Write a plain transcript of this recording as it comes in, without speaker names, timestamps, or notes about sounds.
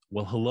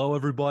Well, hello,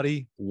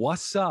 everybody.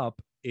 What's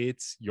up?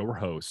 It's your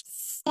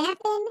host,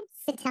 Stefan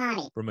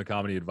Satani, from the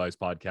Comedy Advice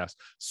Podcast,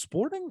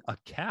 sporting a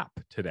cap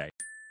today,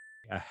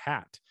 a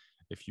hat,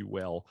 if you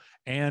will.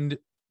 And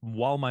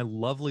while my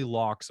lovely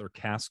locks are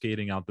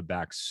cascading out the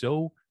back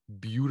so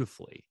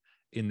beautifully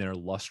in their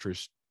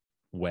lustrous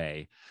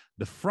way,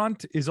 the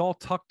front is all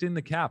tucked in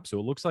the cap. So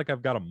it looks like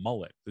I've got a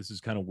mullet. This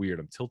is kind of weird.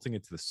 I'm tilting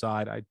it to the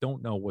side. I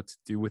don't know what to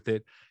do with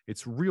it.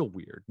 It's real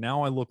weird.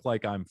 Now I look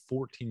like I'm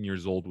 14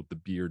 years old with the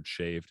beard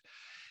shaved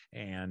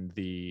and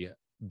the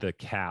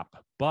cap.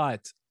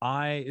 But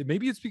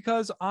maybe it's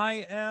because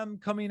I am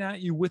coming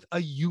at you with a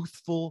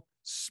youthful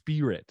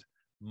spirit.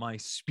 My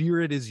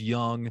spirit is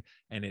young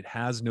and it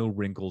has no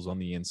wrinkles on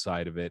the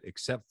inside of it,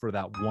 except for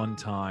that one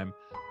time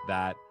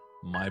that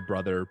my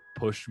brother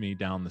pushed me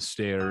down the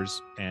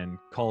stairs and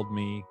called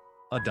me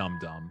a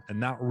dum-dum,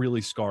 and that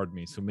really scarred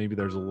me. So maybe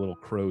there's a little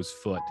crow's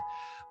foot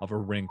of a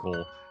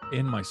wrinkle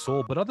in my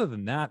soul. But other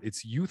than that,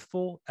 it's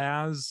youthful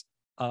as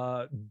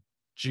a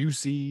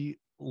juicy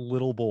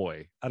little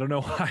boy. I don't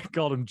know why I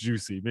called him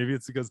juicy. Maybe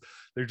it's because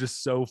they're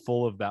just so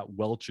full of that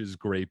Welch's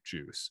grape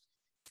juice,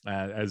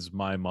 as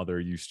my mother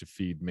used to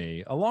feed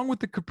me, along with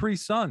the Capri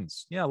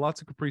Suns. Yeah,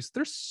 lots of Capri.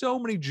 There's so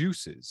many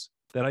juices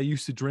that I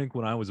used to drink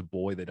when I was a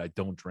boy that I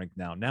don't drink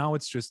now. Now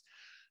it's just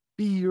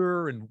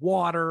beer and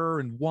water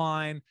and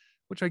wine,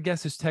 which I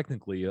guess is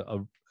technically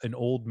an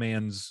old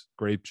man's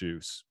grape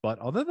juice. But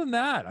other than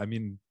that, I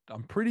mean,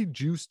 I'm pretty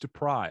juice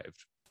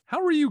deprived.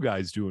 How are you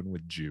guys doing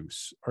with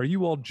juice? Are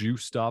you all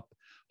juiced up?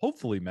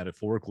 Hopefully,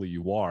 metaphorically,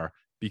 you are,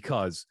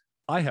 because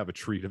I have a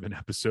treat of an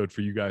episode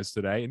for you guys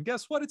today. And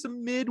guess what? It's a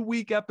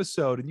midweek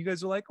episode. And you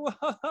guys are like,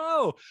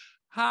 whoa,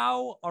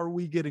 how are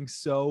we getting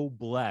so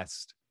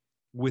blessed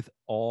with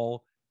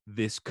all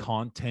this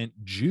content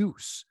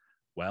juice?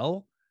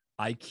 Well,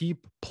 I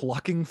keep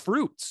plucking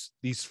fruits.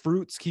 These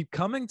fruits keep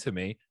coming to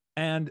me.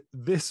 And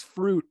this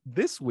fruit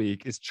this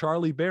week is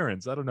Charlie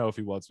Berens. I don't know if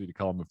he wants me to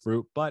call him a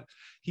fruit, but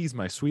he's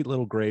my sweet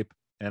little grape.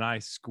 And I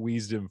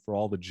squeezed him for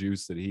all the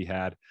juice that he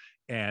had.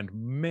 And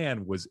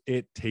man, was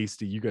it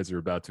tasty. You guys are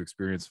about to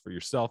experience for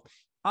yourself.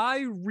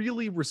 I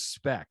really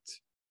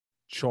respect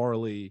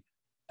Charlie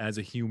as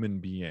a human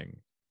being.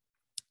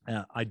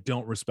 I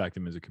don't respect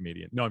him as a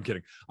comedian. No, I'm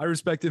kidding. I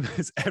respect him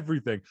as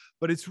everything,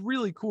 but it's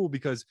really cool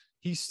because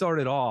he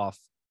started off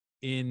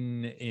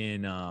in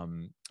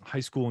high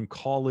school and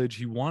college.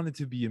 He wanted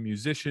to be a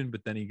musician,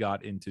 but then he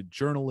got into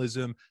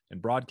journalism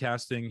and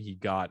broadcasting. He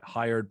got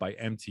hired by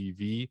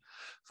MTV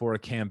for a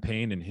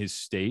campaign in his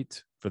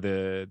state for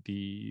the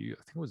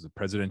I think it was the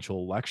presidential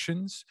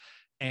elections.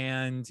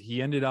 And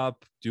he ended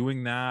up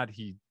doing that.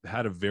 He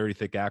had a very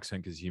thick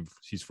accent because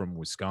he's from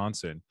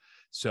Wisconsin.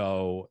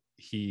 So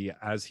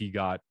as he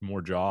got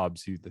more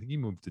jobs, I think he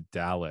moved to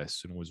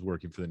Dallas and was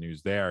working for the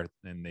news there.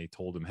 And they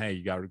told him, hey,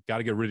 you got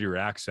to get rid of your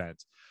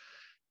accent.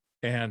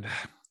 And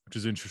which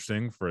is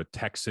interesting for a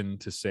Texan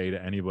to say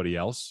to anybody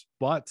else,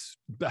 but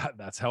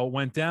that's how it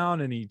went down.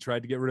 And he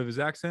tried to get rid of his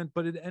accent,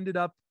 but it ended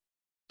up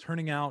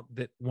turning out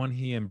that when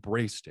he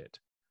embraced it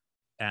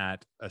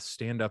at a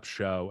stand-up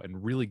show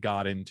and really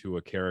got into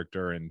a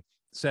character and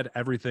said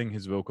everything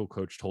his vocal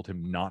coach told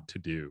him not to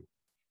do,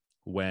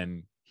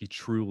 when he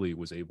truly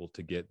was able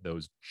to get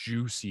those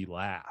juicy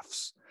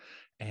laughs.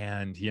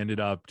 And he ended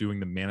up doing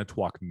the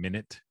Manitowac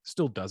Minute,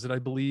 still does it, I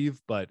believe,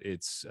 but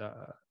it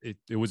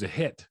was a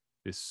hit,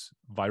 this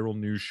viral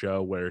news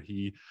show where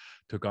he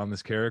took on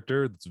this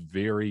character that's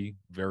very,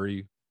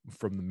 very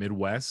from the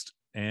Midwest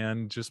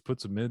and just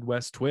puts a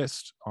Midwest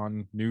twist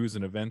on news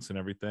and events and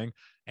everything.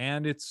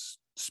 And it's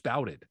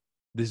spouted.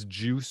 This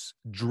juice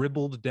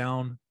dribbled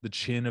down the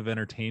chin of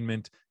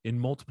entertainment in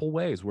multiple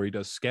ways, where he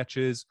does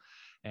sketches.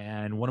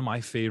 And one of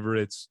my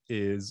favorites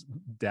is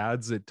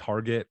Dad's at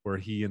Target, where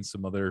he and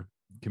some other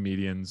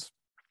comedians,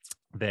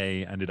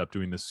 they ended up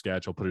doing this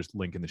sketch. I'll put his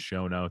link in the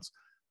show notes,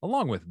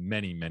 along with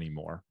many, many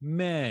more.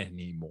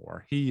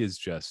 He is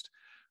just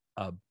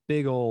a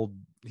big old,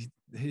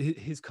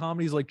 his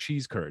comedy's like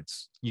cheese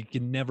curds. You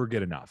can never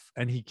get enough.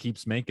 And he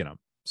keeps making them.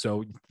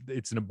 So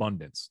it's an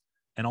abundance.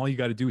 And all you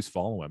got to do is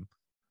follow him.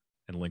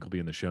 And link will be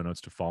in the show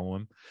notes to follow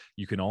him.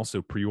 You can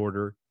also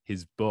pre-order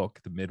his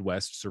book, The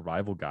Midwest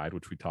Survival Guide,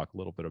 which we talk a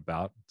little bit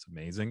about. It's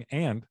amazing.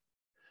 And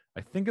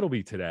I think it'll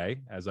be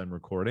today as I'm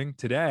recording.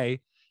 Today,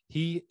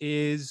 he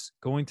is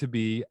going to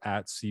be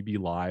at CB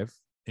Live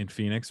in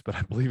Phoenix, but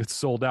I believe it's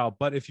sold out.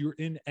 But if you're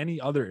in any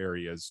other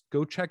areas,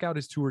 go check out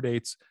his tour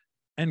dates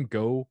and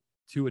go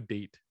to a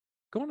date.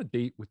 Go on a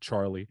date with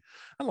Charlie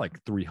and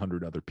like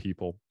 300 other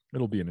people.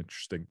 It'll be an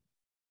interesting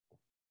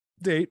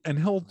date, and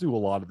he'll do a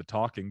lot of the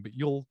talking, but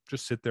you'll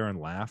just sit there and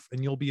laugh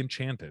and you'll be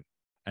enchanted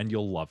and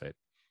you'll love it.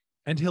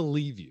 And he'll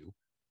leave you,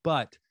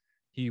 but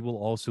he will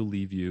also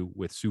leave you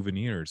with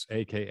souvenirs,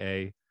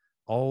 aka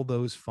all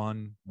those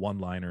fun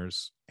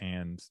one-liners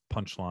and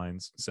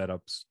punchlines,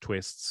 setups,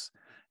 twists.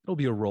 It'll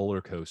be a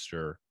roller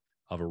coaster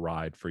of a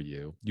ride for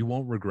you. You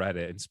won't regret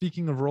it. And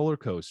speaking of roller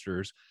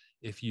coasters,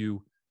 if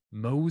you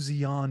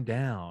mosey on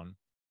down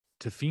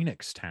to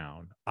Phoenix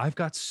Town. I've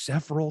got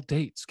several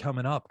dates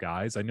coming up,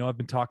 guys. I know I've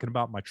been talking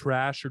about my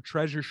Trash or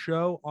Treasure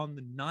show on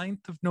the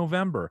 9th of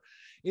November.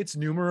 It's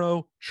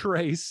numero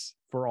tres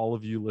for all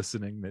of you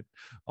listening that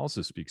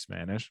also speak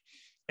Spanish.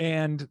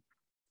 And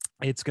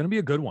it's going to be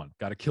a good one.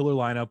 Got a killer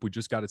lineup. We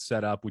just got it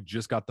set up. We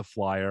just got the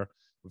flyer.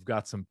 We've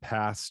got some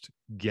past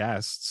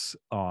guests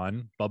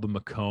on. Bubba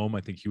McComb,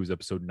 I think he was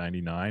episode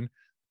 99.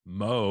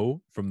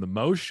 Mo from the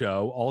Mo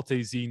Show, Alt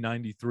AZ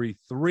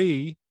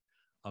 93.3.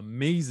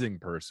 Amazing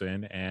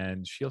person.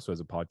 And she also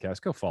has a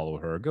podcast. Go follow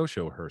her. Go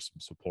show her some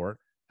support,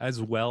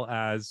 as well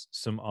as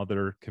some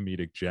other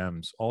comedic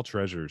gems, all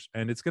treasures.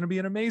 And it's going to be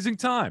an amazing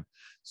time.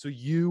 So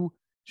you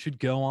should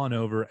go on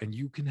over and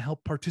you can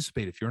help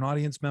participate. If you're an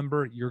audience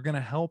member, you're going to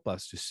help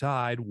us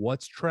decide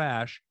what's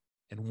trash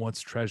and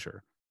what's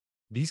treasure.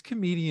 These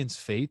comedians'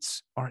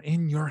 fates are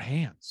in your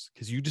hands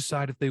because you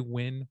decide if they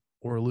win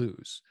or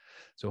lose.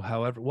 So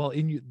however, well,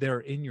 they're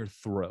in your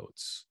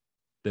throats.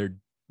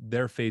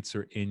 Their fates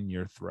are in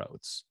your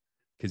throats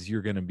because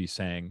you're going to be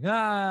saying,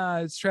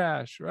 it's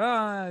trash,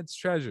 or, it's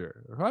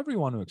treasure, or however you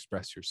want to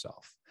express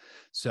yourself.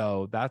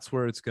 So that's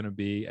where it's going to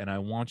be. And I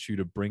want you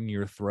to bring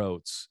your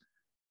throats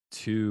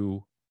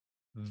to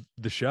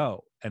the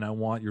show, and I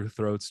want your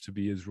throats to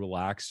be as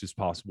relaxed as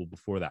possible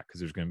before that, because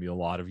there's going to be a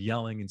lot of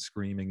yelling and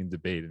screaming and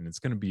debate, and it's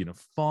going to be in a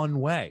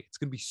fun way. It's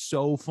going to be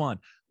so fun.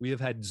 We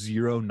have had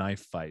 0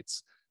 knife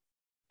fights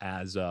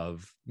as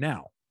of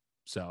now,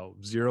 so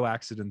 0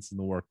 accidents in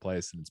the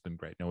workplace, and it's been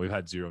great. No, we've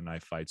had 0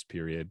 knife fights,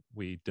 period.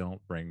 We don't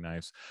bring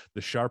knives.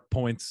 The sharp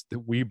points that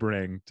we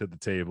bring to the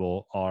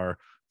table are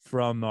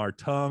from our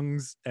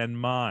tongues and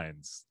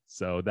minds.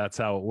 So that's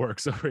how it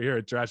works over here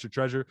at Trash or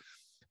Treasure.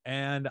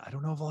 And I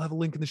don't know if I'll have a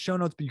link in the show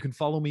notes, but you can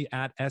follow me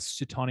at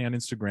 @Sitani on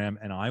Instagram,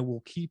 and I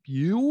will keep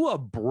you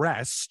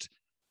abreast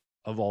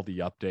of all the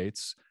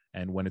updates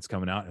and when it's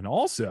coming out. And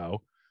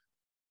also,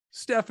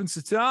 Stefan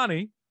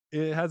Sitani,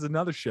 it has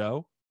another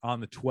show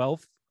on the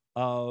 12th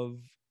of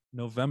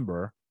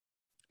November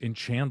in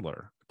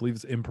Chandler. I believe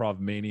it's Improv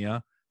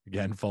Mania.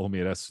 Again, follow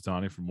me at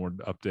Sitani for more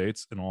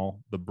updates and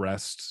all the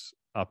breast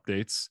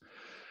updates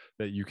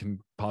that you can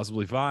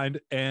possibly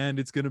find. And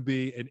it's going to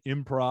be an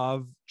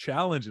improv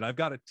challenge, and I've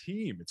got a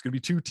team. It's going to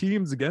be 2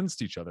 teams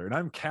against each other, and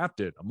I'm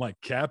captain. I'm like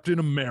Captain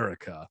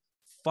America.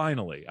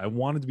 Finally, I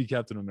wanted to be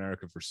Captain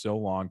America for so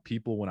long.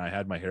 People, when I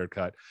had my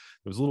haircut,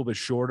 it was a little bit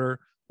shorter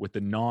with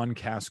the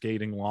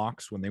non-cascading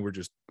locks when they were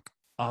just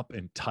up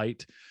and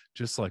tight,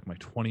 just like my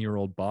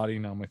 20-year-old body.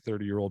 Now my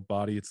 30-year-old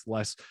body,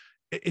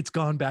 it's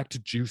gone back to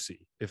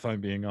juicy, if I'm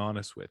being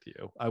honest with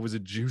you. I was a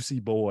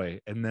juicy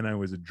boy, and then I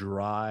was a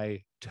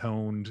dry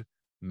toned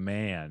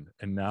man,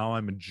 and now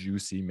I'm a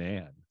juicy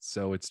man.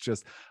 So it's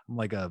just, I'm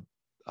like a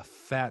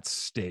fat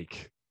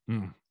steak,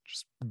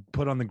 just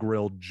put on the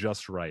grill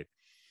just right.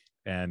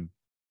 And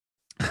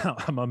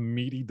I'm a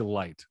meaty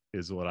delight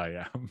is what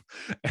I am.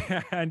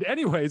 And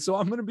anyway, so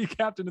I'm going to be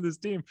captain of this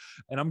team,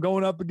 and I'm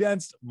going up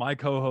against my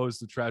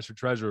co-host, the Trash or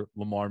Treasure,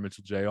 Lamar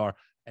Mitchell Jr.,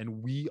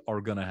 and we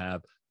are going to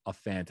have a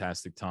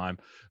fantastic time.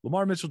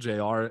 Lamar Mitchell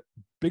Jr.,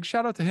 big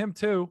shout out to him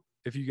too.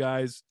 If you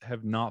guys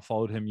have not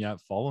followed him yet,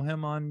 follow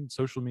him on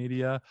social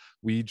media.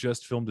 We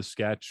just filmed a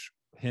sketch,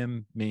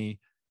 him, me,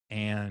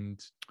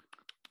 and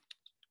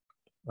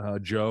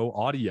Joe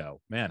Audio.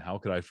 Man, how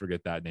could I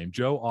forget that name?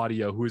 Joe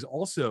Audio, who is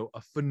also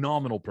a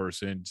phenomenal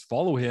person. Just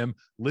follow him.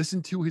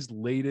 Listen to his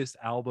latest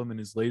album and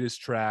his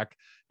latest track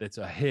that's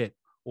a hit,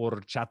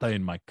 Horchata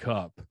in My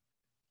Cup.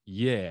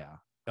 Yeah.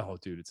 Oh,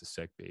 dude, it's a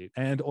sick beat.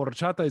 And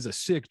horchata is a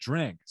sick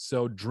drink.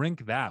 So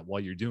drink that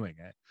while you're doing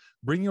it.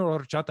 Bring your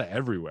horchata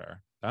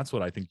everywhere. That's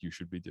what I think you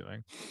should be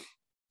doing.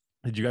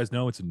 Did you guys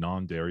know it's a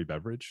non-dairy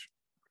beverage?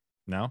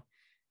 No?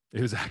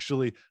 It was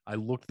actually, I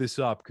looked this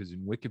up because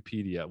in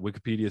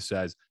Wikipedia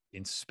says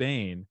in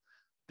Spain,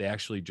 they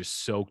actually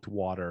just soaked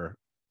water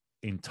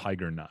in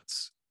tiger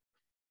nuts,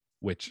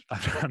 which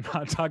I'm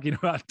not talking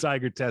about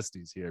tiger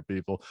testes here,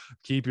 people.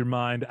 Keep your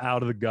mind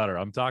out of the gutter.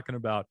 I'm talking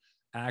about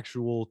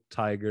actual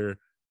tiger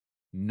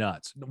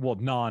nuts. Well,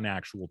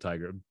 non-actual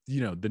tiger,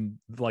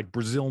 like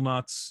Brazil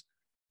nuts.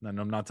 And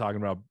I'm not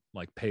talking about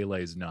like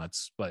Pele's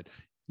nuts, but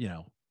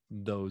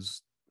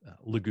those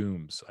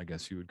legumes, I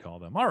guess you would call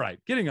them. All right,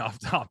 getting off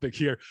topic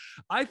here.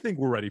 I think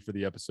we're ready for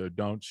the episode,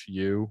 don't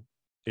you?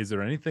 Is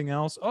there anything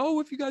else? Oh,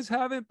 if you guys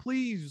haven't,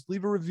 please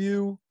leave a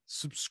review,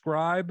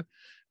 subscribe.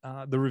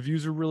 The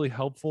reviews are really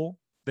helpful.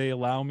 They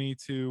allow me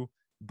to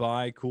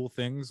buy cool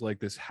things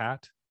like this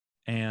hat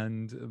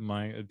and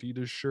my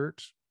Adidas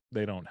shirt.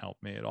 They don't help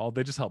me at all.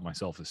 They just help my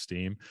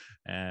self-esteem.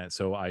 And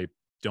so I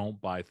don't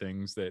buy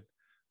things that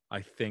I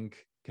think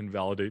can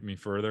validate me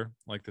further,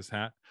 like this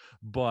hat.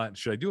 But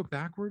should I do it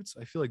backwards?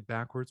 I feel like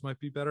backwards might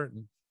be better.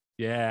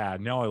 Yeah,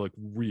 now I look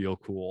real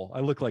cool.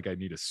 I look like I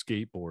need a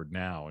skateboard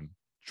now and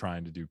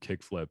trying to do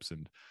kick flips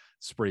and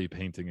spray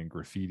painting and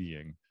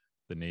graffitiing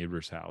the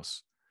neighbor's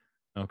house.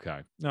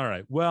 Okay. All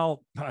right.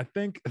 Well, I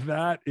think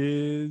that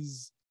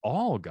is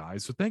all,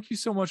 guys. So thank you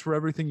so much for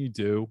everything you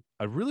do.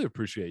 I really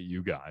appreciate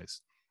you guys.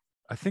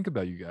 I think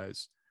about you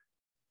guys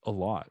a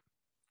lot.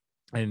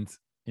 And,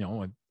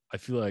 I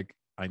feel like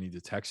I need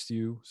to text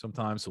you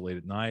sometimes. So late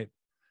at night,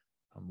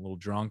 I'm a little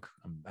drunk.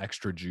 I'm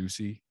extra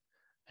juicy.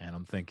 And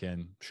I'm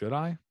thinking, should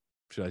I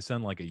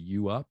send like a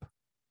you up?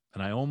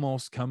 And I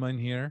almost come in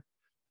here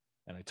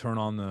and I turn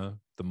on the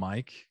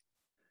mic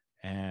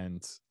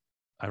and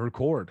I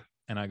record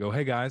and I go,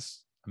 hey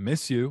guys, I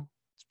miss you.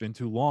 It's been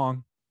too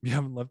long. You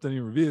haven't left any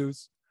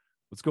reviews.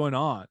 What's going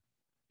on?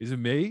 Is it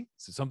me?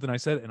 Is it something I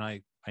said? And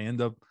I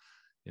end up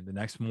in the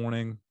next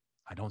morning,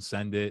 I don't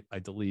send it. I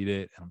delete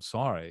it. And I'm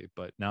sorry.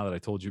 But now that I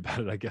told you about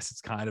it, I guess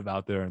it's kind of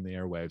out there in the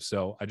airwaves.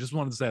 So I just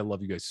wanted to say I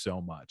love you guys so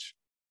much.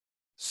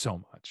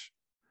 So much.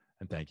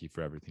 And thank you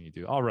for everything you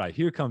do. All right,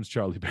 here comes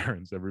Charlie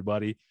Berens,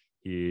 everybody.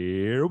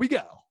 Here we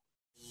go.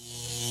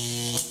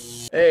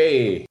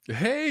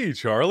 Hey,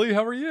 Charlie,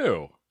 how are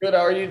you? Good,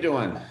 how are you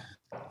doing?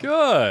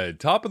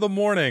 Good. Top of the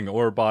morning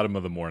or bottom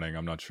of the morning.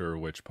 I'm not sure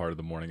which part of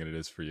the morning it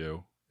is for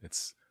you.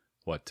 It's,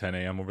 what, 10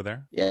 a.m. over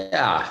there?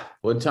 Yeah.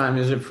 What time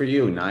is it for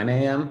you, 9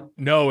 a.m.?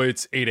 No,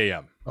 it's 8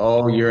 a.m.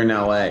 Oh, you're in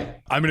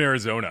L.A. I'm in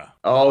Arizona.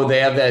 Oh, they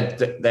have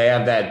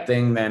that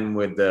thing then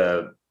with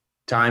the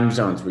time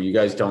zones where you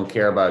guys don't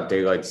care about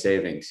daylight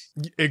savings.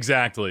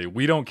 Exactly.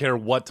 We don't care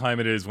what time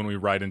it is when we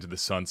ride into the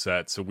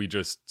sunset, so we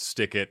just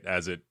stick it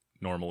as it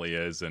normally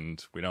is,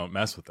 and we don't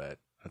mess with it.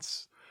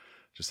 That's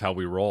just how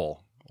we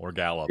roll, or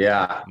gallop.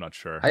 Yeah. I'm not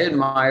sure. I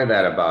admire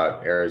that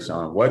about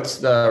Arizona. What's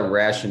the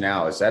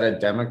rationale? Is that a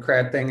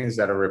Democrat thing? Is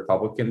that a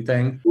Republican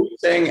thing? Who's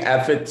saying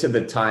F it to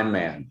the time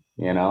man,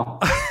 you know?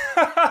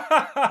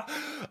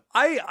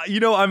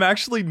 I'm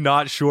actually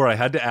not sure. I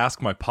had to ask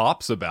my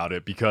pops about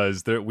it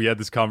because we had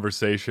this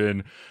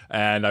conversation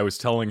and I was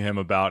telling him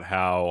about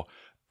how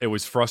it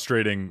was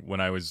frustrating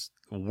when I was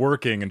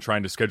working and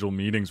trying to schedule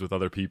meetings with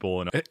other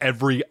people in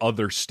every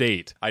other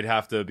state. I'd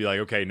have to be like,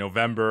 okay,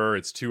 November,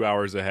 it's 2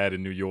 hours ahead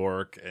in New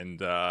York, and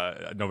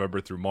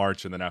November through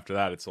March. And then after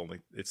that,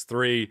 it's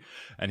 3.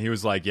 And he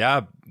was like,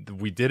 yeah,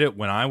 we did it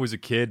when I was a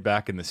kid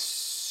back in the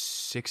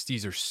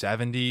 60s or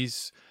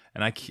 70s.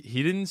 And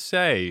he didn't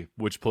say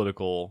which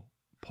political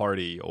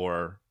party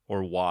or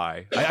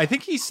why. I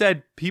think he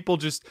said people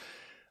just,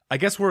 I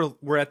guess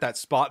we're at that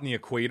spot in the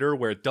equator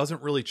where it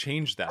doesn't really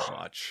change that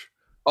much.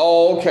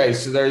 Oh, okay.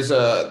 So there's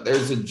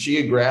a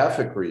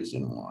geographic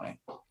reason why.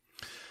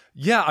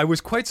 Yeah, I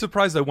was quite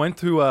surprised. I went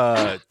to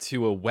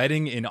a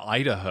wedding in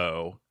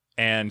Idaho.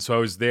 And so I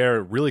was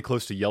there really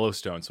close to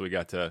Yellowstone, so we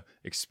got to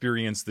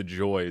experience the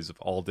joys of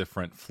all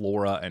different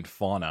flora and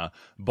fauna.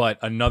 But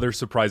another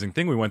surprising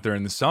thing, we went there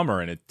in the summer,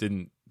 and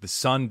the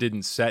sun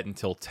didn't set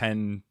until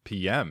 10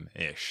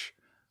 p.m.-ish,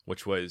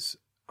 which was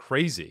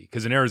crazy.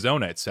 Because in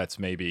Arizona, it sets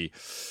maybe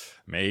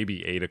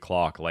 8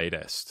 o'clock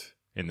latest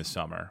in the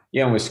summer.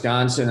 Yeah, in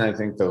Wisconsin, I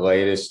think the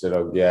latest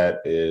it'll get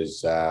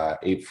is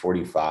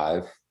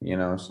 8:45,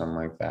 something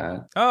like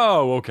that.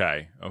 Oh,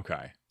 okay.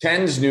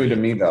 10's new to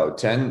me, though.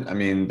 10, I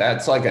mean,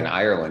 that's like an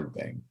Ireland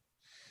thing.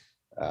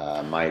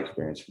 My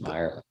experience from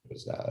Ireland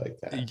was like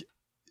that.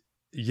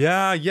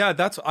 Yeah,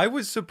 I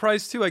was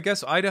surprised too. I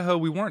guess Idaho,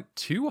 we weren't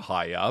too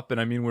high up. And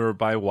I mean, we were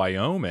by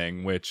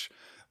Wyoming, which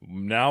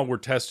now we're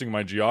testing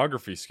my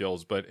geography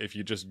skills. But if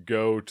you just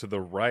go to the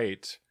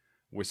right,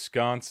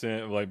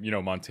 Wisconsin,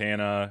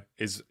 Montana,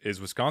 is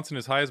Wisconsin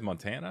as high as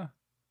Montana?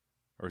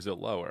 Or is it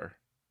lower?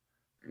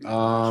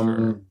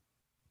 Sure.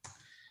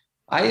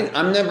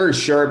 I'm never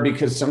sure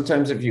because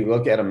sometimes if you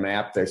look at a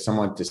map, they're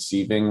somewhat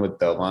deceiving with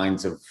the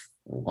lines of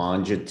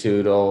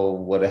longitudinal,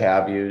 what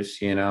have yous,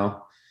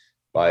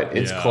 but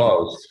it's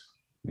close,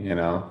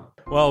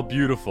 Well,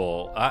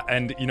 beautiful.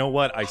 And you know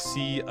what? I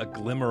see a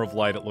glimmer of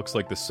light. It looks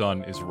like the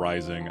sun is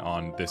rising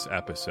on this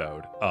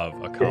episode of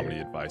a Comedy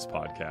Advice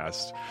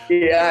Podcast.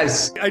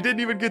 Yes. I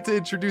didn't even get to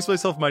introduce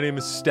myself. My name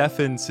is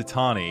Stefan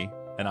Sitani,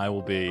 and I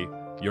will be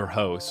your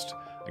host.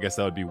 I guess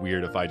that would be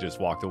weird if I just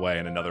walked away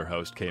and another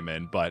host came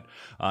in, but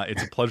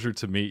it's a pleasure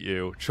to meet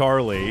you,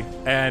 Charlie.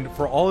 And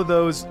for all of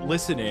those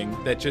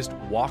listening that just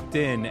walked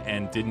in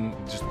and didn't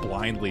just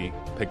blindly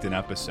pick an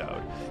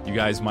episode, you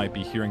guys might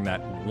be hearing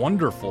that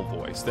wonderful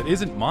voice that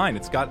isn't mine.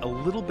 It's got a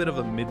little bit of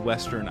a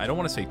Midwestern, I don't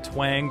want to say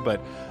twang,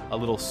 but a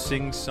little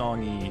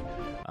sing-songy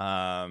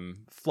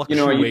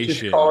fluctuation. You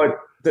just call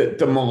it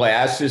the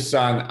molasses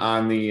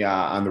on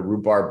the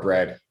rhubarb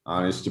bread.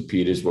 Honest to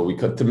Pete is what we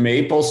cut. The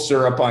maple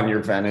syrup on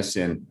your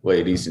venison,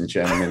 ladies and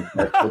gentlemen.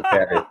 That's what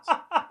that is.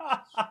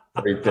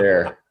 Right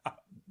there.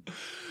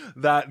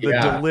 The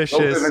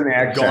delicious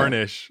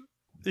garnish.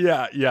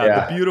 Yeah.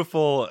 The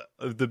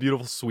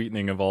beautiful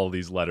sweetening of all of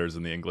these letters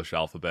in the English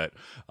alphabet.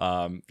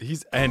 You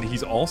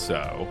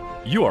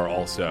are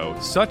also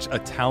such a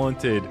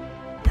talented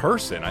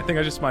person. I think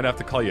I just might have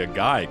to call you a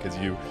guy because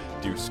you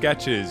do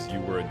sketches, you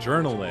were a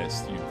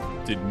journalist, you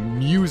did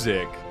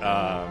music,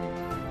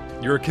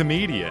 you're a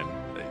comedian.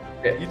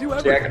 You do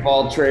everything. Jack of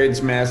all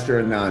trades, master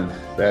of none.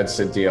 That's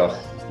the deal.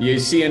 You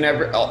see in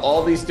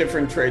all these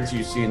different trades,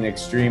 you see an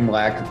extreme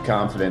lack of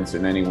confidence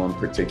in any one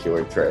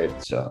particular trade.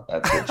 So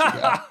that's what you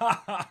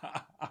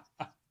got.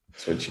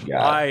 That's what you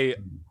got.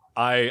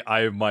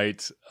 I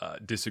might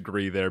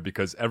disagree there,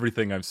 because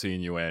everything I've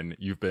seen you in,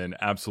 you've been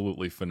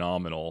absolutely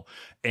phenomenal.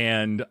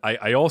 And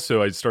I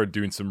started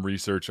doing some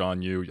research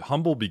on you.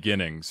 Humble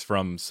beginnings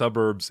from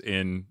suburbs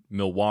in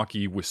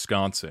Milwaukee,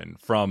 Wisconsin,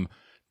 from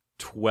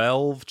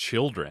 12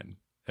 children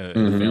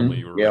in the family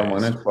you were Yeah, raised.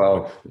 1 in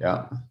 12.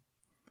 Yeah.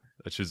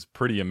 Which is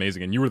pretty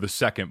amazing. And you were the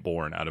second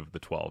born out of the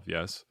 12,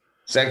 yes?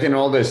 Second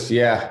oldest.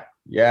 Yeah.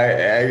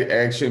 Yeah.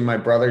 Actually, my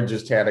brother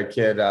just had a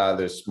kid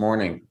this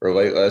morning or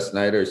late last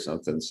night or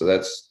something. So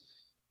that's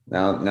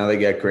now they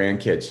get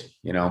grandkids.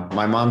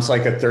 My mom's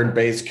like a third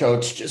base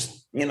coach.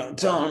 Just,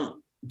 tell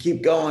them,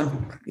 keep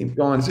going,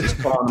 just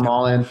calling them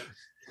all in.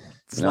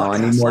 I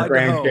need more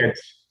grandkids.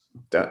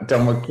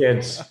 Done with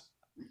kids.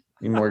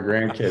 Need more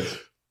grandkids.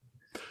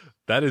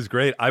 That is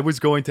great. I was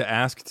going to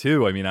ask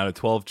too. I mean, out of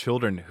 12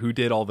 children, who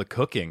did all the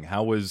cooking?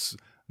 How was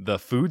the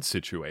food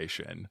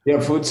situation? Yeah,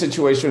 food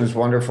situation was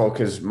wonderful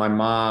because my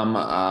mom,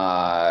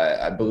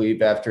 I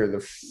believe after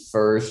the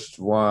first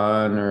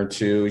one or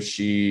two,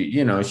 she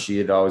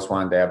had always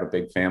wanted to have a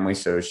big family.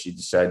 So she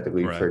decided to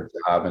leave her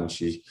job, and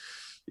she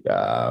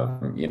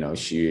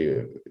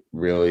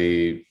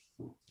really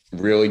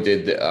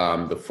did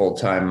the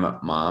full-time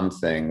mom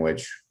thing,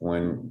 which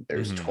when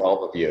there's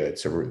 12 of you,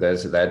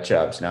 that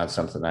job's not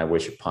something I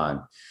wish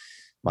upon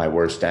my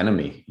worst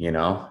enemy,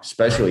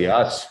 especially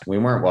us. We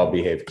weren't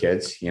well-behaved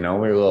kids, we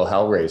were little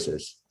hell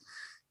raisers.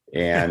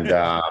 And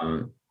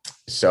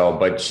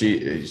but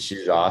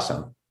she's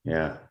awesome.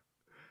 Yeah.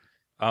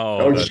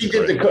 Oh, she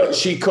did cook.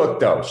 She cooked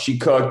though. She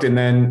cooked, and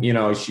then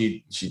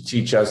she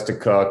teach us to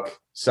cook.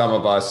 Some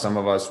of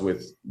us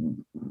with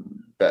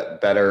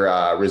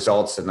better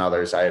results than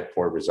others. I had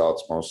poor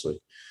results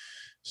mostly.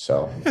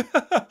 So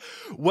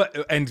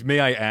what? And may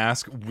I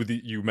ask?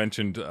 You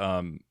mentioned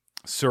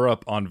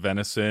syrup on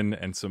venison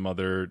and some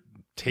other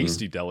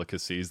tasty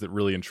delicacies that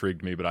really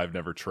intrigued me, but I've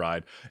never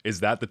tried. Is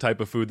that the type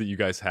of food that you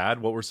guys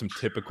had? What were some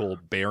typical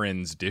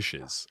Berens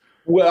dishes?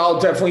 Well,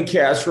 definitely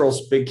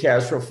casseroles, big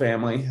casserole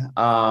family.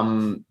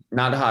 Not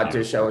a hot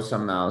dish. That was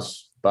something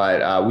else,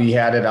 but we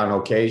had it on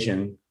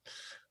occasion.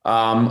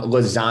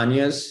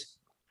 Lasagnas,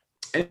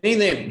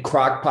 anything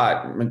crock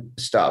pot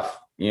stuff,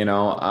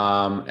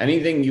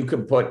 anything you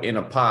could put in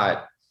a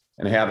pot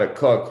and have it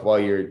cook while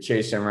you're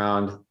chasing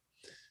around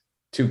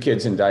 2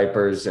 kids in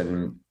diapers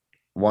and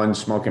 1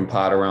 smoking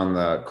pot around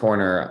the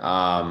corner.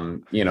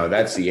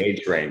 That's the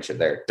age range of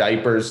their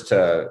diapers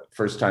to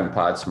first time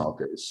pot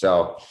smokers.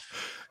 So,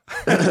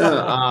 any,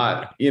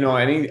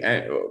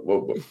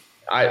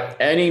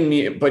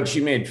 but she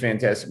made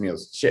fantastic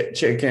meals,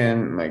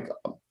 chicken, like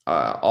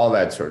all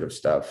that sort of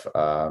stuff.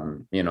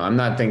 I'm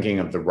not thinking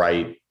of the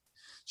right.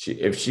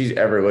 If she's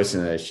ever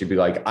listened to this, she'd be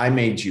like, I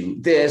made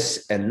you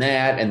this and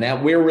that and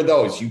that. Where were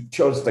those? You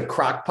chose the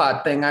crock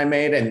pot thing I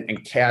made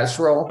and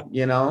casserole,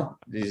 so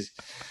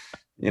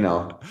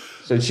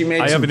she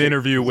made. I have an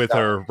interview with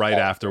her right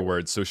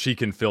afterwards, so she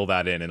can fill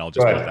that in, and I'll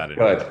just put that in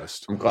the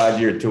post. I'm glad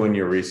you're doing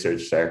your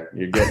research there.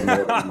 You're getting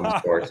more than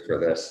one source for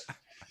this.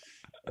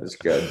 That's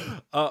good.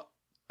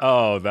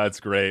 Oh,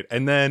 that's great.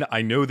 And then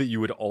I know that you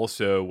would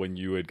also, when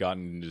you had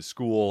gotten into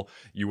school,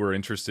 you were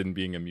interested in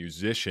being a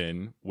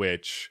musician,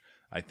 which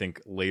I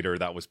think later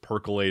that was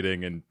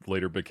percolating and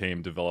later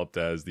became developed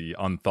as the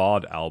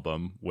Unthawed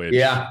album, which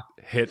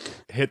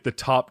hit the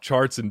top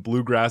charts in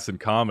bluegrass and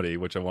comedy,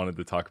 which I wanted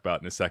to talk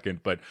about in a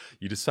second. But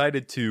you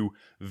decided to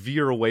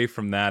veer away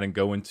from that and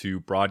go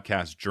into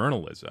broadcast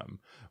journalism,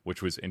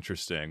 which was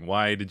interesting.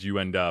 Why did you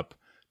end up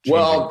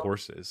changing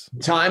courses?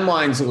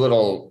 Timeline's a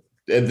little,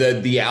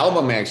 the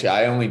album, actually,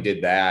 I only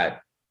did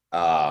that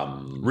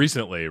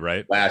recently,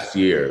 right? Last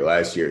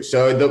year.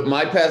 So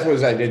my path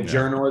was I did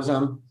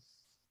journalism.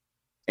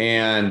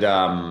 And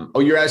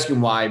you're asking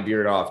why I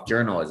veered off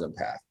journalism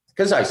path?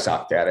 Because I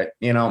sucked at it.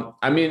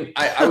 I mean,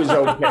 I was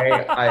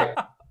okay.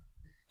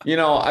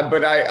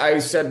 But I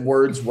said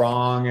words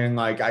wrong, and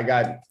like I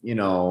got,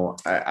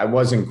 I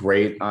wasn't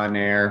great on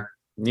air,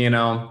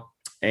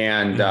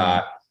 and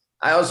I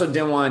also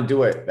didn't want to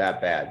do it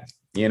that bad.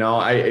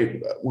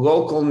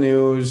 Local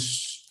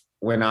news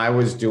when I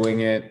was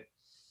doing it,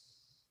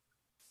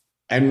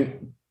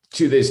 and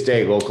to this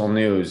day, local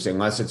news,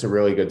 unless it's a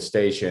really good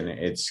station,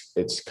 it's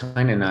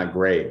kind of not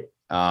great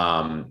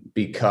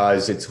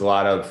because it's a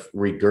lot of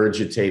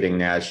regurgitating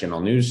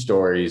national news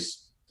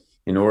stories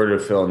in order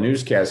to fill a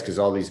newscast, because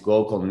all these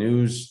local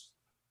news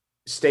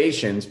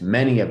stations,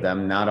 many of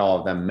them, not all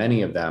of them,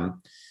 many of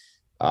them,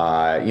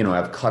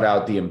 have cut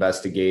out the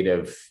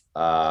investigative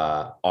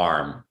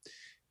arm,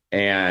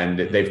 and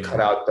they've cut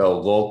out the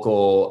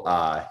local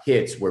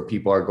hits where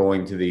people are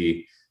going to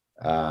the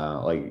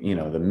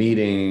the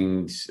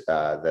meetings,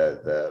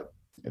 the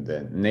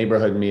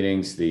neighborhood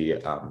meetings,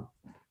 like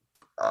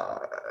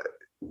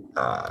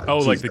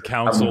the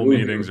council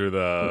meetings or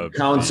the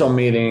council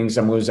meetings.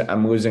 I'm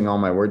losing all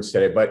my words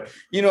today, but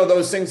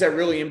those things that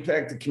really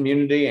impact the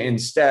community.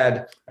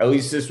 Instead, at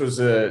least this was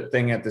a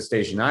thing at the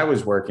station I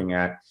was working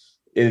at.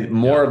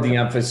 More of the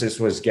emphasis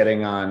was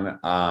getting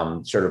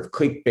on sort of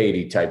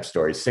clickbaity type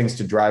stories, things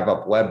to drive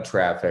up web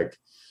traffic.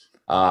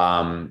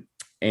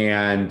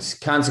 And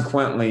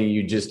consequently,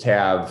 you just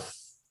have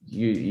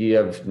you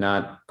have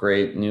not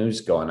great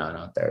news going on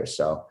out there.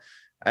 So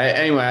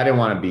anyway, I didn't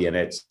want to be in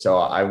it. So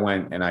I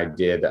went and I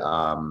did.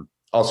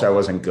 Also, I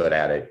wasn't good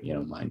at it,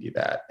 mind you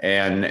that.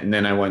 And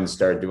then I went and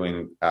started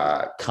doing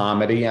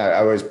comedy.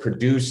 I was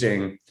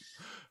producing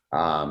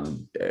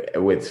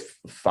with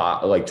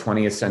like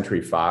 20th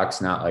Century Fox,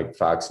 not like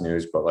Fox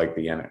News, but like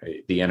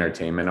the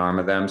entertainment arm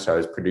of them. So I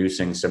was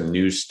producing some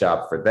news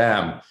stuff for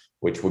them,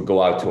 which would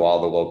go out to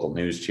all the local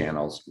news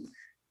channels.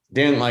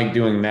 Didn't like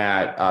doing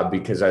that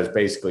because I was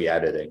basically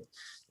editing,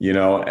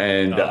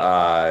 and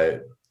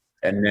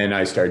then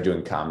I started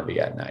doing comedy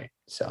at night.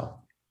 So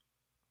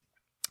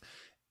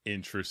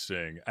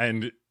interesting.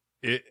 And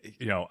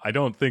I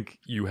don't think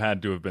you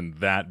had to have been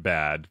that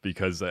bad,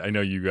 because I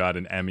know you got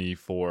an Emmy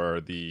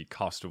for the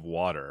Cost of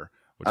Water,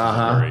 which is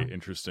a very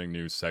interesting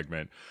news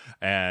segment.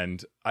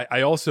 And I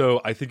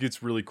think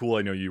it's really cool.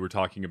 I know you were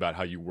talking about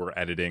how you were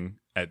editing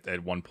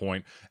at one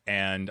point,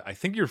 and I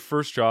think your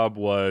first job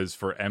was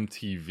for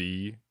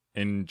MTV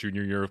in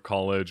junior year of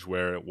college,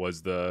 where it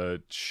was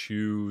the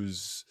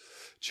choose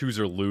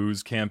or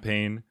lose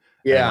campaign.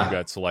 Yeah. And you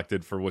got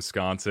selected for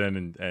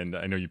Wisconsin, and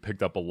I know you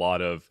picked up a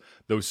lot of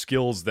those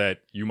skills that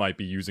you might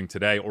be using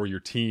today, or your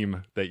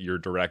team that you're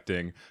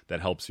directing that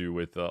helps you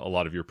with a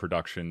lot of your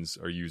productions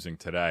are using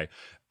today.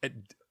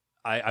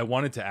 I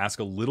wanted to ask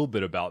a little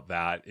bit about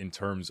that in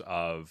terms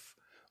of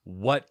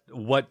what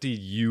did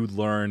you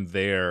learn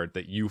there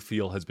that you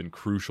feel has been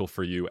crucial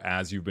for you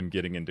as you've been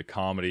getting into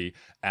comedy,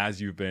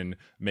 as you've been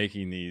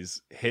making these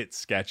hit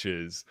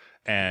sketches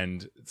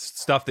and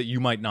stuff that you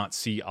might not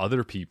see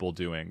other people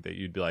doing, that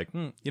you'd be like,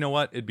 you know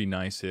what, it'd be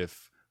nice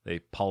if they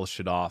polished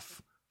it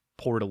off,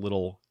 poured a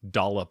little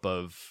dollop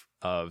of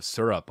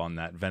syrup on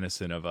that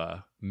venison of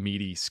a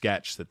meaty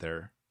sketch that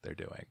they're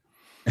doing.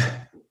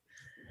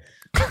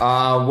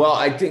 Well,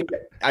 I think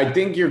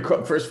you're,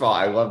 first of all,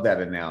 I love that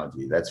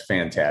analogy. That's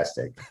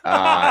fantastic.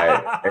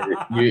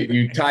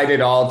 You tied it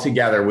all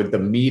together with the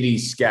meaty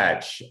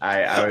sketch.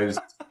 I was,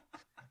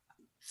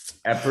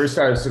 at first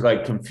I was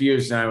like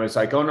confused, and I was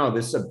like, oh no,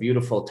 this is a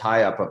beautiful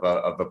tie up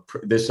of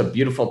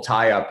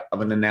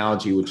an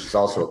analogy, which is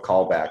also a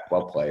callback.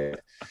 Well played.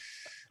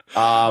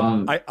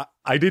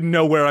 I didn't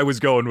know where I was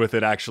going with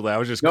it, actually. I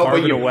was just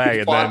carving away.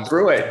 You fought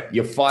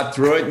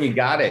through it and you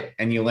got it,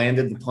 and you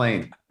landed the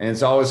plane. And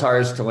it's always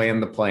hardest to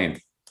land the plane,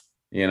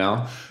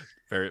 Very,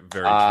 very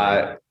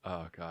true.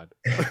 Oh God.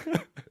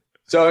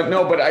 So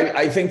no, but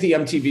I think the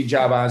MTV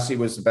job honestly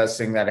was the best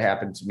thing that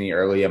happened to me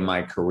early in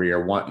my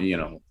career.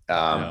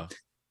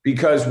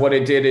 Because what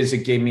it did is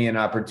it gave me an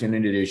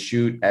opportunity to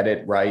shoot,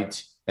 edit,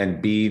 write,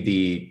 and be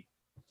the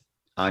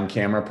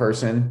on-camera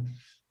person.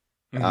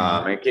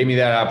 It gave me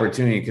that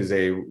opportunity because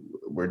they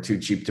were too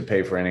cheap to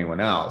pay for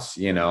anyone else.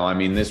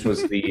 This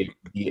was the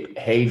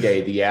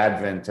heyday, the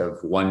advent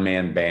of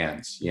one-man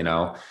bands,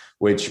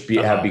 which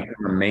have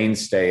become a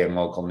mainstay in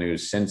local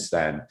news since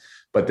then.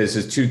 But this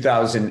is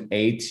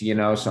 2008,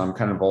 so I'm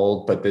kind of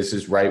old, but this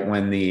is right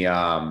when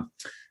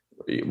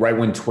right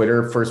when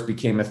Twitter first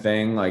became a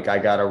thing. Like I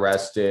got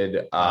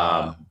arrested.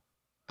 I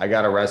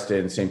got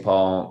arrested in St.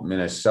 Paul,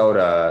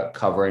 Minnesota,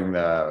 covering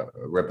the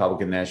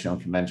Republican National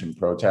Convention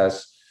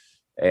protests.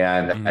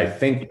 And I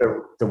think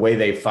the way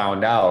they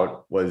found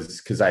out was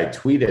because I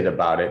tweeted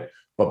about it.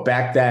 But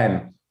back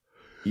then,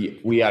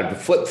 we had the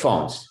flip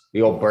phones,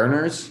 the old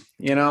burners,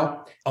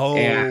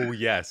 Oh,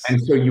 yes.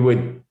 And so you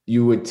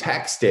would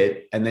text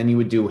it, and then you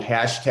would do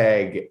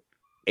hashtag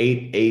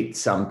 88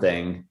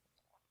 something,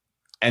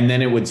 and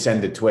then it would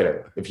send to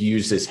Twitter if you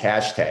use this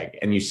hashtag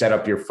and you set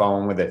up your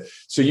phone with it.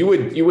 So you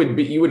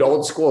would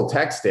old school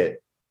text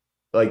it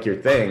like your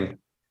thing,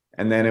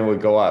 and then it would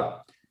go up.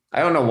 I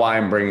don't know why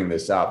I'm bringing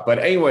this up, but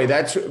anyway,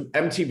 that's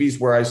MTV's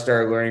where I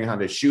started learning how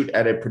to shoot,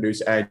 edit,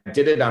 produce. And I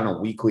did it on a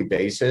weekly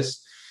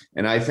basis.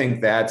 And I think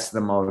that's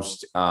the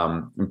most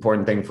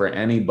important thing for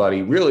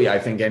anybody. Really, I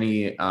think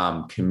any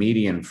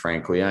comedian,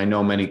 frankly. I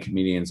know many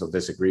comedians will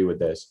disagree with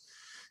this,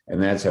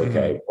 and that's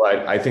okay.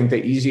 But I think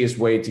the easiest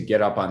way to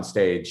get up on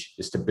stage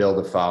is to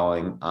build a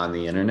following on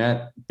the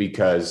internet,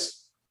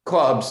 because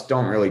clubs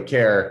don't really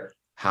care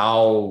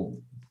how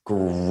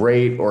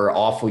great or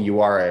awful you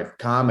are at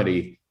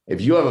comedy. If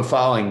you have a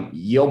following,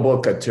 you'll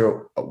book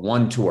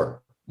one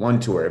tour.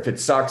 If it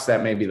sucks,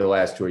 that may be the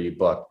last tour you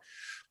book.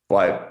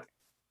 But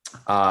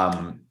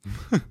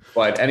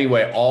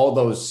anyway, all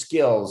those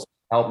skills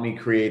helped me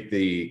create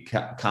the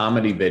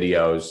comedy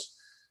videos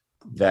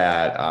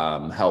that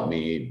helped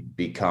me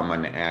become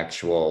an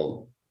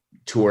actual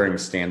touring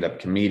stand-up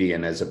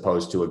comedian, as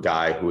opposed to a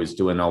guy who was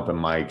doing open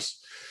mics,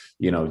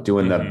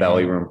 doing the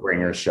belly room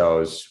bringer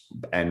shows,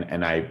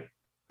 and I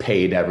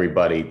paid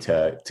everybody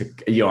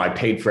I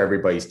paid for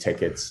everybody's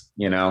tickets,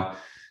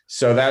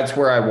 so that's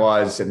where I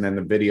was. And then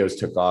the videos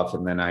took off,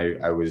 and then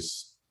I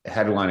was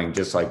headlining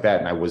just like that.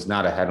 And I was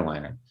not a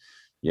headliner,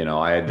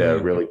 I had to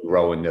really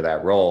grow into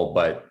that role.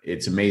 But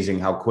it's amazing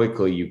how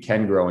quickly you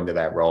can grow into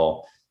that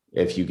role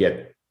if you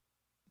get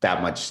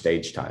that much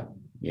stage time,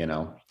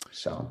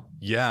 so.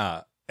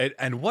 Yeah.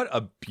 And what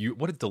a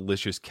what a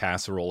delicious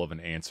casserole of an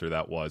answer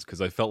that was,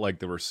 because I felt like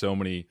there were so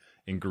many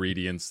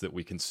ingredients that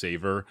we can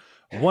savor.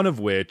 One of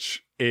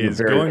which is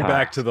going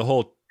back to the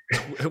whole.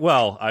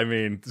 Well, I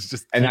mean, it's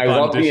just. And I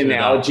love the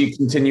analogy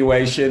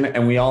continuation.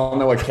 And we all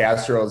know a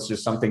casserole is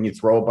just something you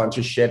throw a bunch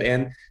of shit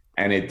in,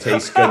 and it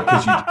tastes good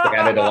because you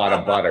added a lot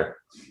of butter.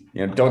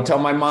 You know, don't tell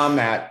my mom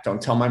that.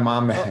 Don't tell my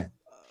mom that.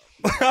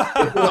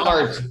 It's an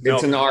art.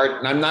 It's an art.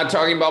 And I'm not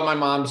talking about my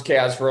mom's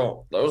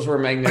casserole. Those were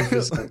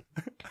magnificent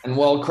and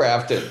well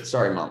crafted.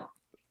 Sorry, Mom.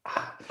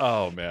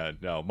 Oh, man.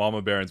 No,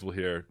 Mama Berens will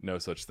hear no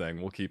such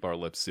thing. We'll keep our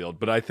lips sealed.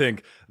 But I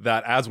think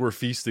that as we're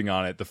feasting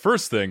on it, the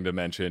first thing to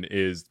mention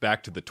is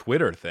back to the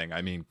Twitter thing.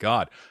 I mean,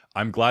 God,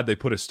 I'm glad they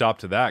put a stop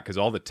to that, because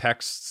all the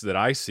texts that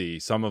I see,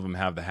 some of them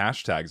have the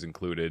hashtags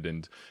included.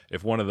 And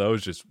if one of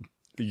those just,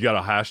 you got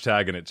a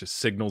hashtag and it just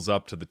signals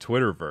up to the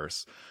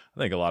Twitterverse, I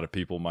think a lot of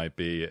people might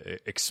be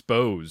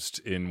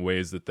exposed in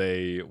ways that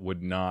they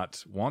would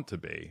not want to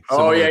be.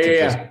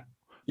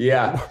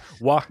 Yeah.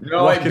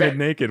 Walking it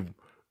naked.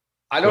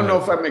 I don't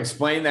know if I'm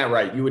explaining that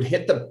right. You would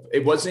hit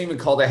it wasn't even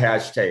called a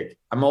hashtag.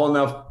 I'm old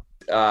enough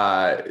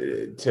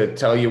to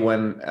tell you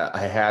when a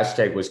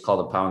hashtag was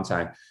called a pound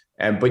sign.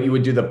 But you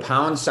would do the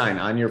pound sign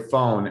on your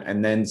phone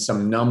and then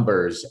some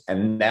numbers,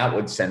 and that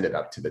would send it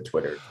up to the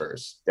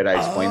Twitterverse. Did I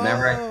explain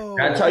that right?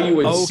 That's how you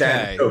would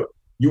send. So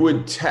you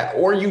would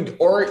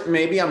or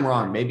maybe I'm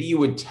wrong. Maybe you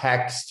would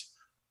text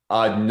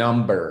a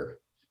number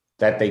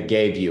that they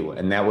gave you,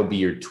 and that would be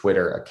your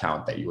Twitter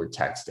account that you were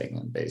texting,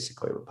 and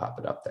basically it would pop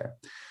it up there.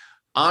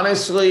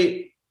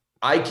 Honestly,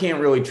 I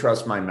can't really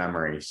trust my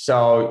memory.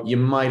 So you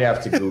might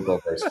have to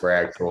Google this for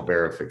actual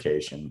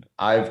verification.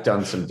 I've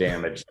done some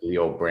damage to the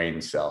old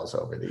brain cells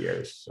over the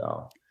years.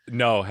 So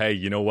no, hey,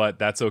 you know what?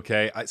 That's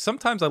okay.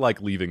 Sometimes I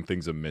like leaving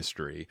things a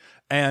mystery.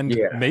 And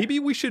maybe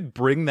we should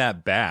bring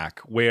that back,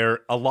 where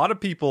a lot of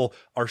people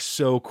are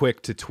so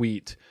quick to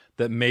tweet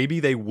that maybe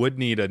they would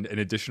need an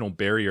additional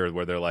barrier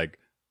where they're like,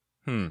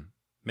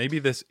 maybe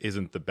this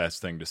isn't the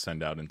best thing to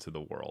send out into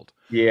the world.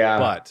 Yeah.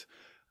 But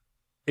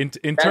in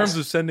terms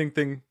of sending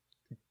thing,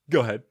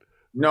 go ahead.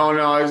 No,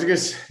 I was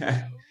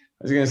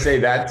gonna say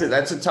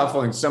that's a tough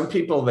one. Some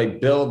people, they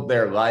build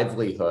their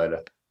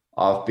livelihood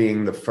off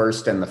being the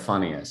first and the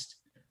funniest,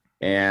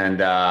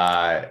 and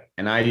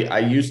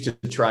I used to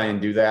try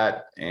and do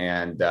that,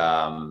 and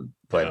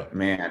but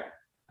man,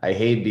 I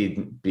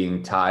hate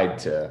being tied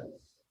to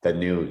the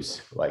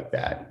news like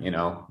that. You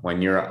know,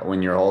 when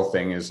your whole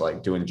thing is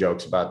like doing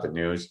jokes about the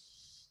news,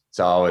 it's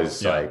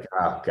always like,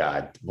 oh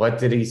God, what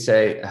did he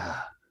say?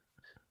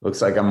 Looks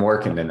like I'm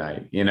working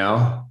tonight, you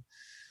know?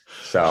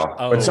 So,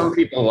 but some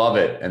people love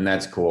it, and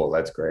that's cool.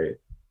 That's great.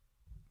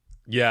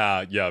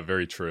 Yeah,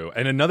 very true.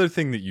 And another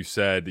thing that you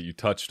said that you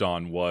touched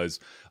on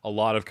was a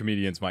lot of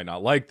comedians might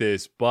not like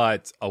this,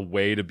 but a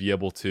way to be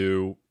able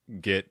to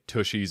get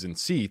tushies and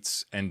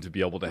seats and to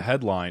be able to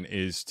headline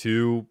is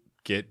to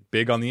get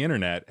big on the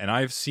internet. And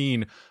I've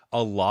seen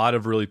a lot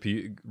of really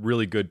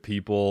good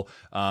people.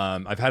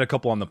 I've had a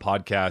couple on the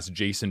podcast,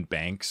 Jason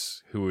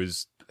Banks, who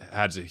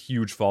has a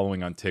huge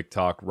following on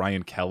TikTok,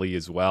 Ryan Kelly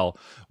as well,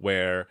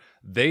 where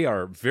they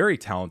are very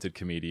talented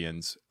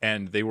comedians,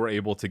 and they were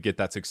able to get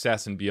that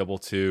success and be able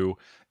to,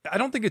 I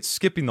don't think it's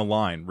skipping the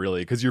line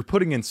really, because you're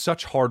putting in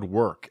such hard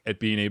work at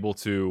being able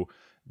to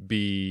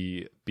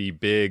be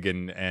big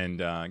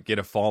and get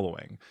a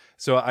following.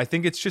 So I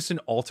think it's just an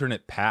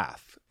alternate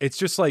path. It's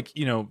just like,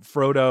 you know,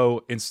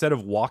 Frodo, instead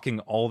of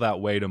walking all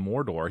that way to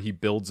Mordor, he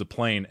builds a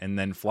plane and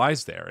then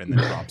flies there and then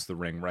drops the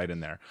ring right in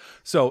there.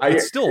 So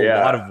it's still a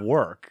lot of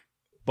work,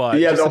 but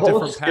just a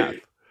different path.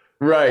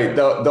 Right.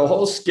 The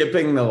whole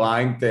skipping the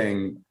line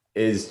thing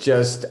is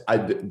just,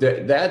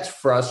 that's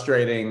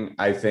frustrating,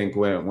 I think,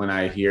 when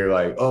I hear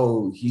like,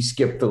 oh, he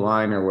skipped the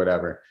line or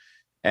whatever.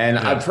 And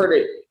I've heard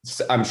it,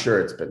 I'm sure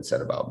it's been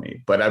said about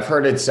me, but I've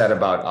heard it said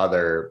about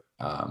other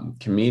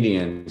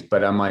comedians,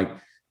 but I'm like,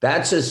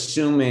 that's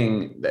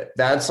assuming that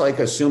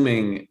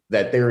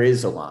there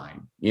is a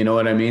line. You know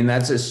what I mean?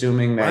 That's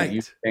assuming that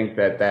you think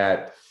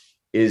that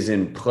is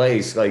in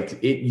place.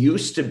 Like it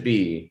used to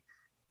be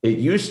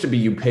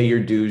you pay your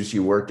dues,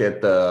 you work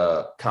at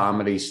the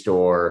Comedy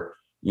Store,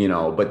 you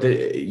know, but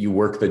you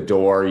work the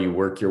door, you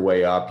work your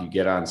way up, you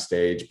get on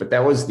stage. But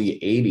that was the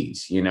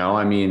 80s, you know,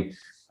 I mean,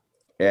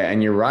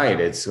 and you're right.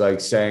 It's like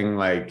saying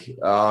like,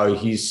 oh,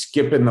 he's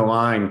skipping the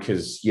line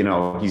because, you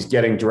know, he's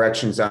getting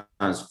directions on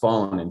his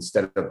phone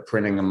instead of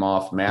printing them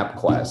off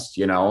MapQuest.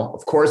 You know,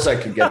 of course I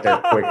could get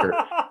there quicker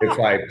if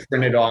I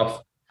printed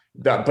off.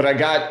 But I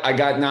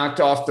got knocked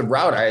off the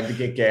route. I had to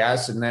get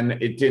gas, and then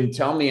it didn't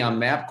tell me on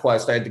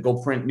MapQuest. I had to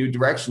go print new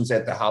directions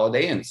at the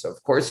Holiday Inn. So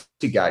of course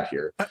he got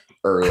here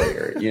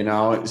earlier, you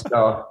know?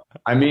 So,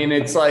 I mean,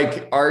 it's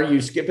like, are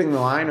you skipping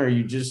the line, or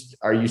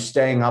are you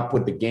staying up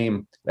with the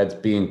game that's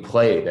being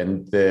played?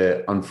 And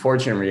the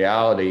unfortunate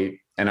reality,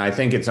 and I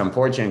think it's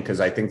unfortunate because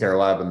I think there are a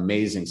lot of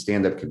amazing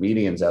stand-up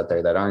comedians out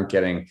there that aren't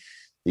getting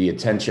the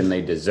attention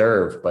they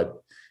deserve,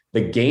 but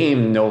the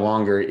game no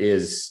longer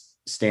is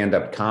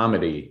stand-up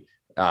comedy.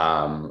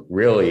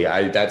 Really,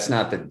 that's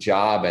not the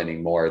job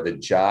anymore. The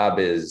job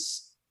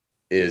is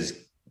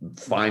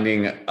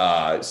finding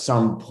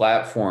some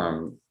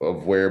platform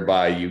of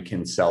whereby you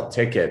can sell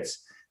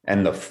tickets,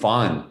 and the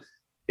fun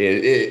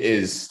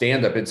is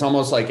stand up. It's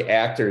almost like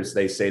actors.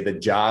 They say the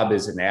job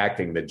isn't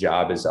acting, the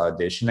job is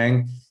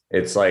auditioning.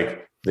 It's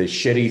like the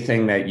shitty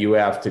thing that you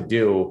have to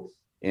do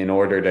in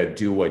order to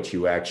do what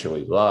you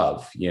actually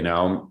love, you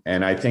know?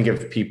 And I think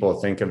if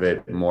people think of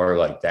it more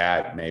like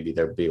that, maybe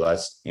there'd be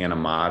less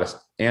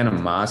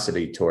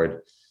animosity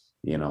toward,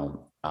 you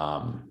know,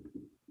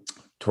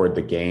 toward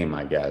the game,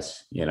 I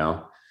guess, you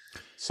know?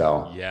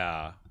 So.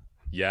 Yeah.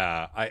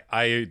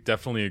 I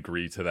definitely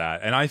agree to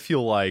that. And I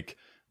feel like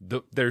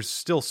there's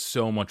still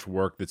so much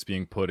work that's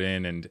being put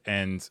in,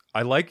 and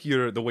I like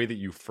the way that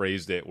you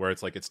phrased it, where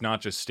it's like, it's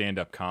not just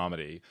stand-up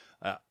comedy.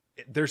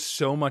 There's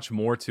so much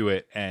more to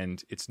it,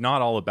 and it's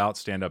not all about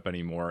stand-up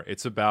anymore.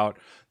 It's about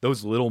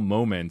those little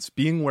moments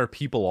being where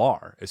people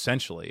are,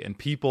 essentially. And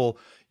people,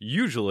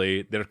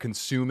 usually, they're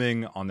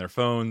consuming on their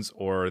phones,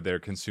 or they're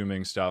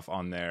consuming stuff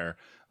on their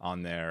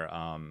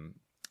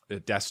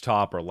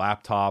desktop or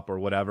laptop or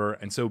whatever.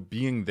 And so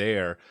being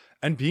there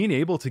and being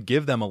able to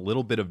give them a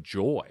little bit of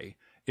joy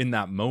in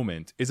that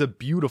moment is a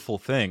beautiful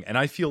thing. And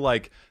I feel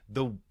like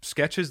the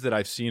sketches that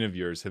I've seen of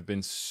yours have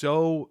been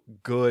so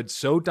good,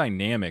 so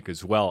dynamic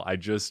as well. I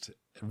just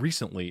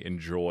recently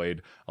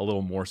enjoyed a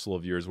little morsel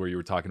of yours where you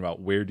were talking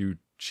about where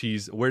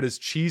does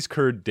cheese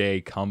curd day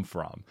come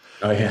from?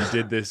 Oh, yeah. You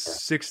did this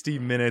 60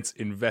 minutes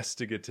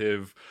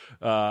investigative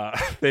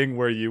thing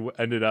where you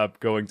ended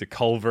up going to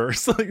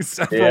Culver's like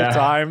several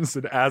times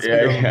and asking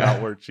them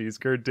about where cheese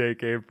curd day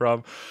came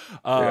from.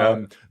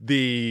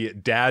 The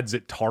dads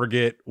at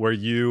Target where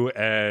you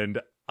and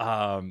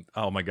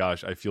oh my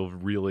gosh, I feel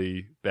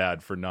really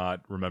bad for not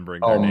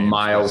remembering their names.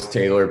 Miles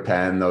Taylor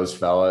Penn, those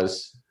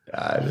fellas.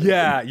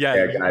 Guy,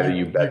 the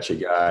You Betcha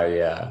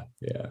guy.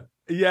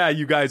 Yeah,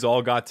 you guys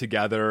all got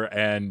together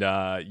and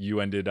you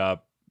ended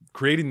up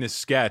creating this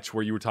sketch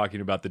where you were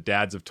talking about the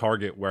dads of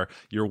Target, where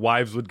your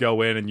wives would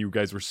go in and you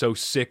guys were so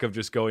sick of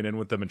just going in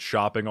with them and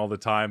shopping all the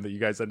time that you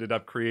guys ended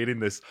up creating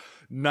this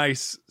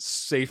nice,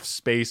 safe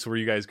space where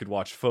you guys could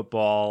watch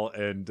football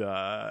and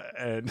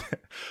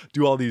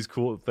do all these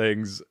cool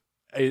things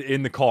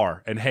in the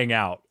car and hang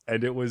out.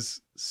 And it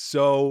was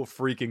so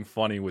freaking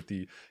funny with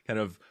the kind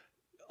of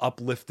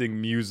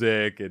uplifting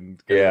music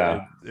and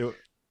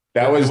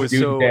that was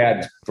Dude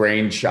Dad's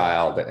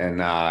brainchild, and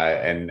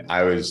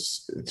I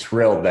was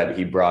thrilled that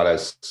he brought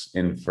us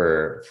in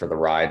for the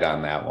ride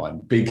on that one,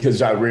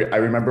 because I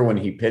remember when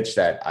he pitched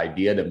that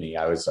idea to me,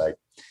 I was like,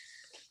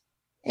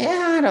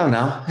 yeah, I don't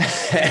know.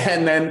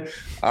 And then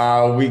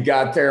we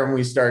got there and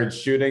we started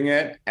shooting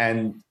it,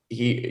 and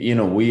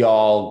we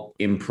all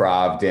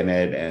improv'd in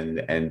it,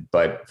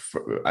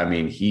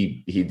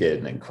 he did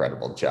an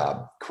incredible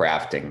job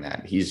crafting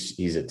that.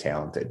 He's a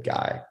talented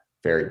guy,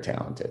 very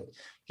talented.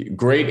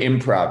 Great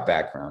improv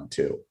background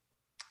too.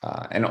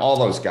 And all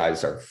those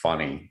guys are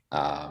funny,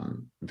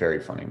 very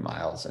funny,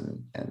 Miles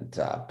and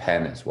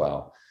Penn as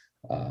well.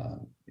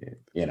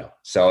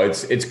 So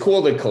it's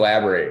cool to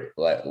collaborate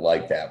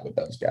like that with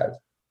those guys.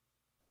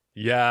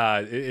 Yeah,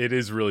 it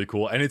is really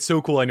cool. And it's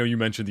so cool. I know you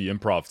mentioned the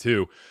improv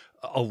too.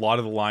 A lot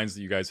of the lines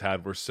that you guys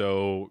had were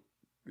so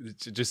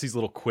just these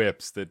little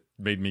quips that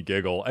made me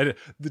giggle. And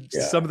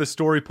some of the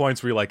story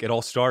points where you're like, it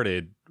all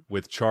started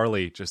with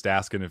Charlie just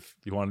asking if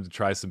you wanted to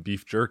try some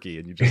beef jerky,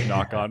 and you just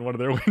knock on one of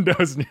their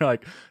windows and you're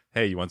like,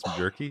 hey, you want some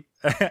jerky?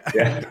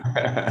 And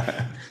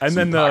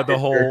then the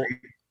whole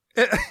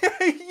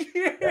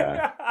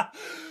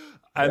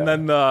and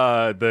then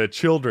the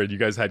children, you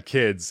guys had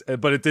kids,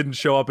 but it didn't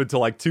show up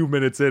until like 2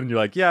 minutes in, and you're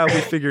like, yeah, we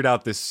figured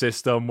out this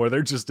system where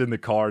they're just in the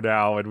car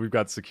now and we've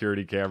got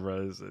security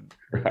cameras. And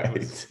right. It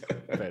was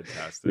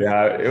fantastic.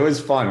 Yeah, it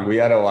was fun. We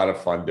had a lot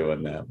of fun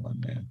doing that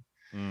one, man.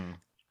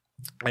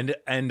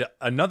 And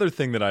another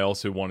thing that I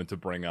also wanted to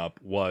bring up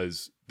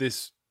was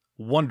this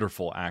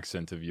wonderful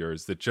accent of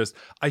yours that just,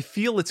 I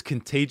feel it's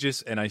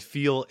contagious and I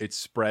feel it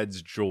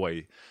spreads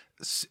joy.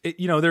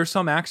 There are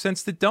some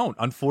accents that don't.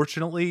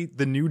 Unfortunately,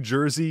 the New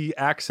Jersey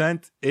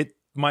accent, it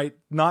might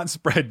not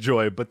spread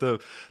joy, but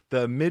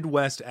the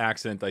Midwest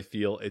accent, I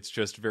feel it's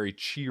just very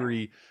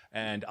cheery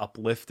and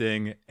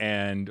uplifting.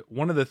 And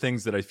one of the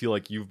things that I feel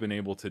like you've been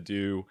able to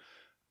do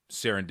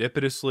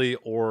serendipitously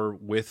or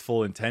with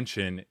full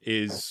intention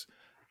is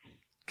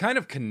kind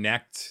of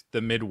connect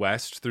the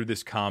Midwest through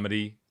this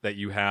comedy that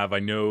you have. I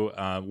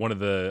know one of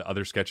the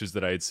other sketches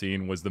that I had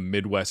seen was the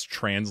Midwest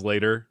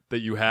translator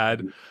that you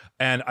had.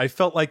 And I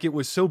felt like it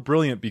was so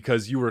brilliant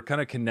because you were kind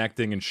of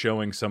connecting and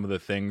showing some of the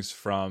things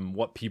from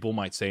what people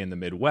might say in the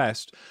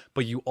Midwest,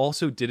 but you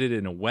also did it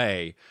in a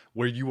way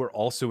where you were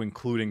also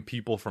including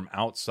people from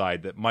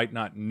outside that might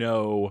not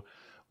know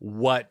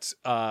what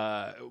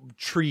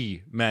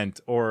tree meant,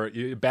 or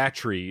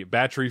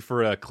battery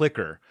for a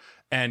clicker.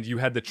 And you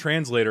had the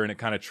translator and it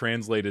kind of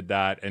translated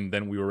that. And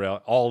then we were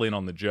all in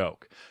on the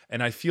joke.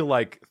 And I feel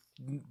like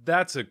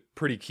that's a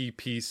pretty key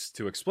piece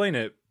to explain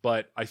it.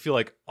 But I feel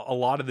like a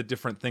lot of the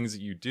different things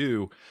that you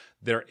do,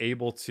 they're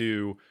able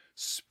to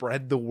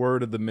spread the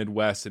word of the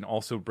Midwest and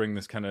also bring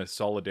this kind of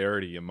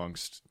solidarity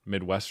amongst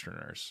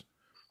Midwesterners.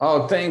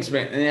 Oh, thanks,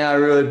 man. Yeah, I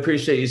really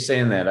appreciate you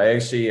saying that. I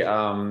actually,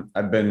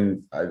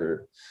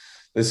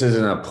 this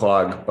isn't a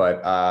plug,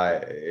 but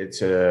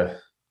it's a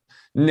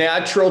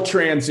natural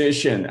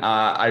transition.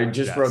 I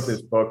just wrote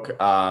this book,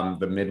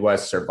 The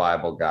Midwest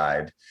Survival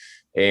Guide.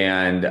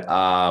 And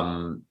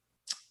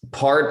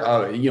part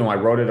of, I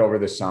wrote it over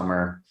the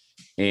summer,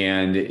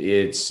 and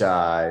that's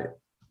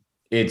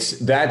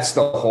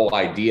the whole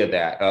idea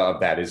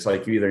that is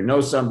like, you either know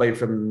somebody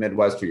from the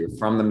Midwest or you're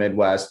from the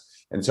Midwest.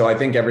 And so I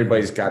think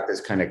everybody's got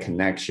this kind of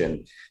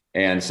connection.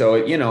 And so,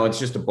 it's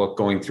just a book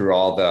going through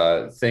all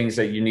the things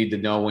that you need to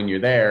know when you're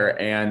there.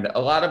 And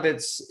a lot of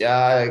it's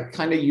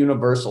kind of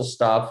universal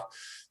stuff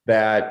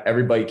that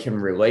everybody can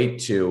relate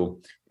to.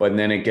 But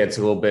then it gets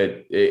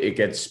it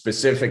gets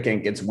specific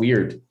and gets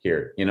weird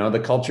here.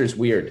 The culture's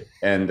weird,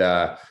 and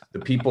the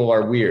people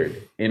are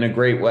weird in a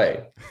great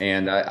way.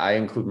 And I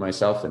include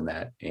myself in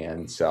that.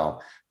 And so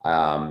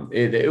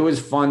it was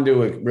fun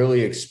to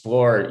really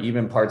explore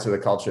even parts of the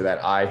culture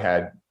that I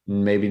had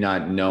maybe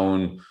not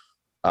known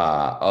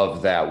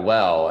of that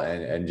well,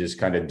 and just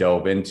kind of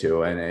dove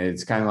into. And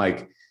it's kind of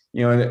like,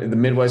 the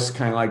Midwest is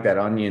kind of like that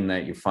onion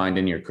that you find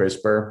in your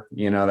crisper,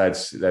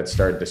 that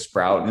started to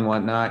sprout and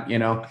whatnot,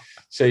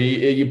 so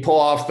you pull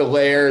off the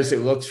layers,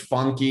 it looks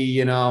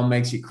funky,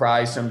 makes you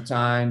cry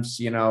sometimes,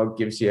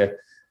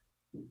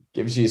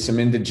 gives you some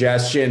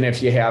indigestion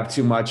if you have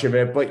too much of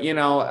it. But,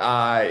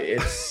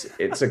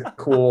 it's a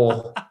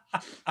cool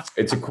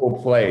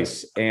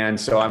place. And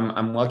so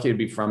I'm lucky to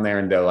be from there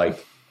and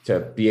to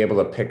be able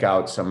to pick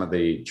out some of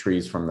the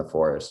trees from the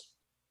forest.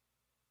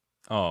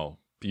 Oh,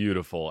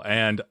 beautiful.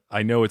 And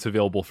I know it's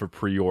available for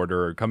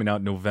pre-order, coming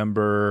out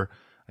November.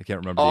 I can't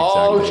remember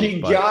the exact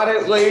date. Got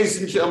it, ladies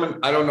and gentlemen.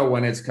 I don't know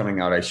when it's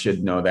coming out. I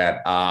should know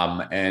that.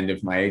 And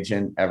if my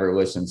agent ever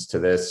listens to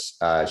this,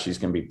 she's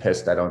going to be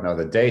pissed. I don't know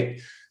the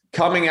date.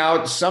 Coming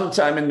out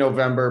sometime in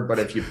November, but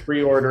if you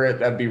pre-order it,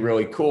 that'd be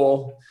really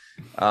cool.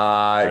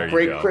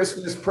 Great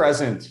Christmas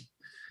present,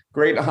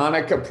 great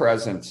Hanukkah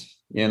present,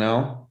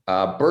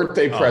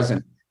 birthday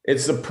present.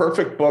 It's the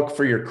perfect book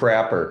for your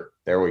crapper.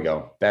 There we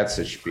go. That's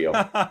the spiel.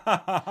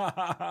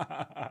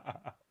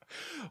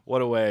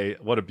 What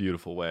a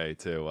beautiful way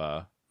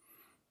to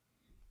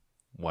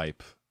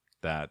wipe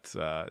that.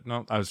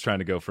 No, I was trying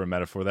to go for a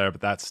metaphor there,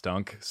 but that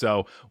stunk.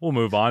 So we'll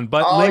move on.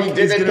 But you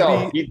did it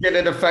though. You did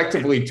it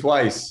effectively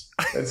twice.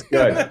 That's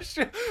good.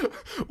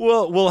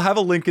 We'll have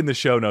a link in the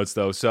show notes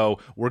though. So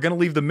we're going to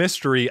leave the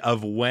mystery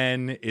of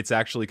when it's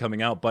actually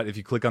coming out. But if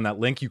you click on that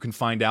link, you can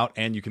find out,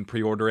 and you can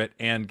pre-order it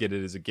and get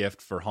it as a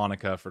gift for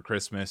Hanukkah, for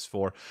Christmas,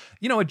 for,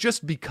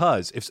 just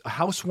because if a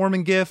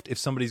housewarming gift, if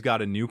somebody's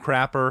got a new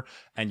crapper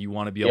and you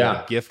want to be able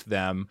to gift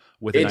them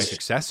with a nice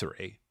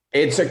accessory.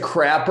 It's a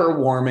crapper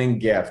warming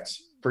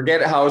gift.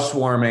 Forget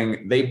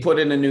housewarming. They put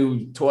in a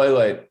new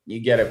toilet. You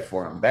get it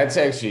for them. That's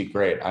actually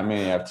great. I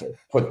may have to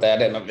put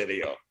that in a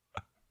video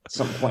at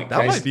some point.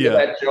 Can I steal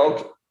that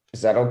joke?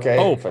 Is that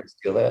okay if I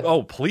steal that?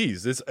 Oh,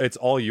 please. It's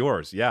all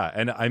yours. Yeah.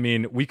 And I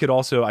mean,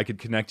 I could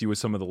connect you with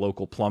some of the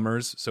local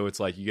plumbers. So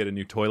it's like you get a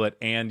new toilet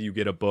and you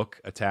get a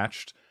book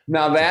attached.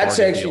 Now that's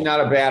actually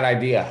not a bad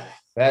idea.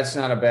 That's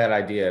not a bad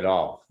idea at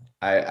all.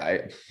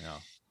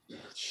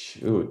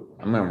 Shoot,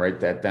 I'm going to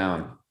write that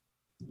down.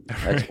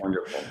 That's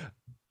wonderful.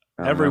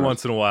 Every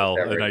once in a while,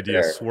 an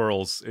idea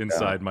swirls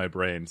inside my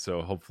brain.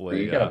 So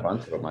hopefully, you got a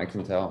bunch of them. I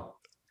can tell.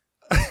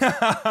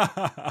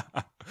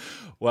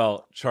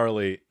 Well,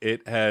 Charlie,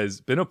 it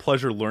has been a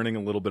pleasure learning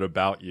a little bit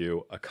about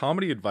you. A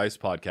comedy advice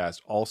podcast.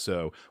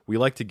 Also, we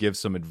like to give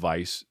some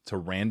advice to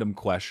random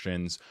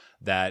questions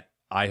that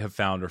I have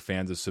found or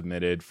fans have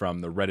submitted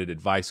from the Reddit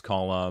advice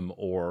column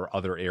or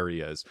other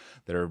areas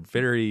that are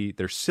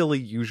they're silly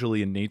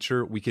usually in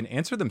nature. We can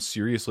answer them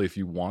seriously if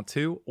you want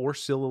to, or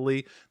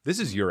sillily. This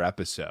is your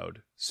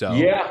episode. So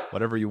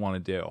whatever you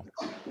want to do.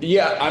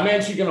 Yeah, I'm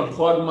actually going to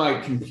plug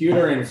my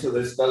computer in so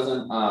this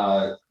doesn't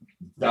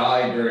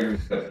die during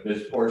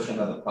this portion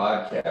of the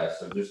podcast.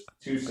 So just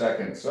 2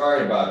 seconds.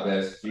 Sorry about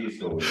this.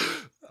 Jeez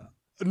Louise.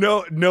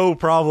 No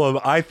problem.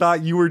 I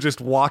thought you were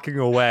just walking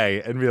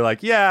away and be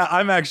like, yeah,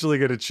 I'm actually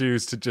going to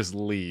choose to just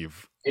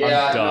leave.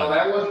 Yeah, no,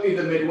 that wouldn't be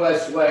the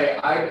Midwest way.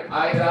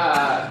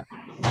 I'd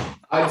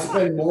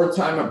spend more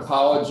time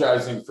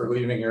apologizing for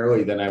leaving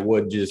early than I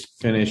would just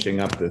finishing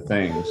up the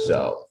thing.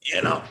 So,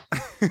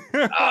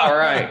 all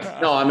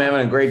right. No, I'm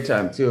having a great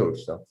time too.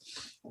 So,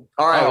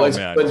 all right,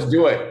 let's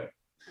do it.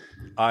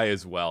 I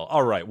as well.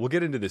 All right, we'll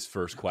get into this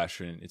first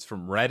question. It's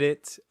from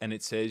Reddit, and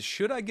it says,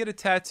 should I get a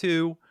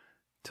tattoo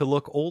to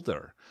look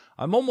older?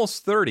 I'm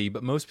almost 30,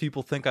 but most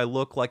people think I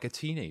look like a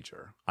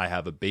teenager. I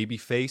have a baby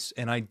face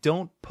and I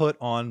don't put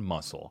on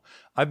muscle.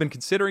 I've been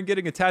considering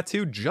getting a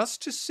tattoo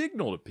just to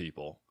signal to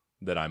people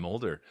that I'm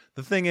older.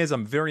 The thing is,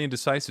 I'm very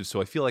indecisive, so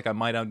I feel like I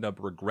might end up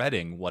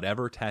regretting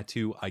whatever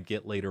tattoo I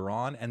get later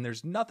on, and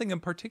there's nothing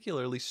I'm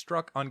particularly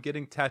struck on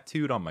getting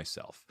tattooed on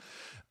myself.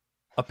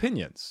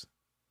 Opinions?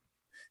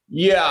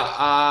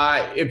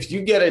 Yeah, if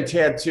you get a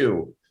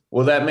tattoo,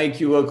 will that make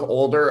you look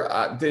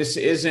older? This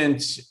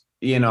isn't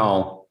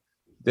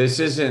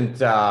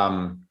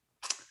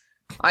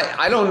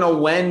I don't know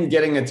when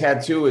getting a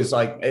tattoo is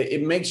like,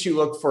 it makes you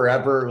look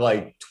forever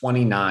like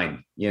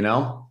 29, you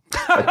know?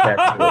 A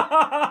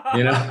tattoo,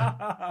 you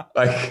know?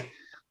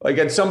 Like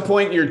at some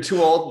point you're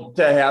too old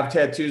to have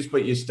tattoos,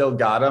 but you still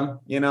got them,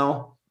 you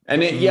know?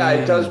 And it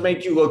does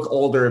make you look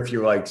older if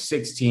you're like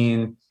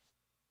 16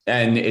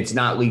 and it's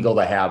not legal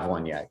to have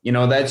one yet. You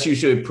know, that's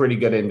usually a pretty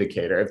good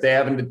indicator. If they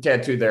haven't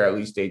tattooed, they're at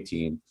least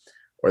 18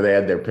 or they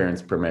had their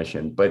parents'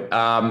 permission. But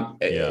I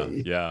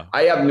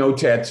have no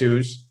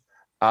tattoos.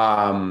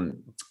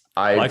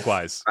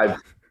 Likewise.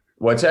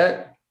 What's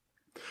that?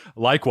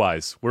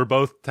 Likewise. We're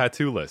both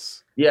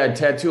tattoo-less. Yeah,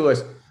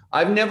 tattoo-less.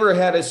 I've never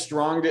had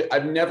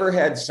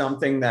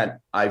something that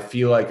I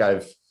feel like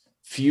I've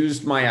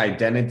fused my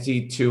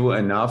identity to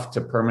enough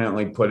to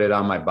permanently put it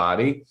on my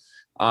body.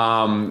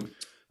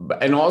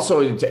 And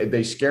also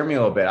they scare me a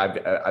little bit.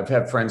 I've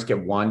had friends get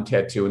one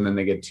tattoo and then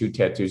they get 2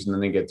 tattoos and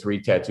then they get 3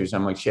 tattoos.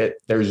 I'm like,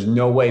 shit, there's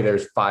no way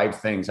there's 5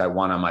 things I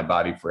want on my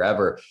body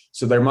forever.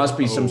 So there must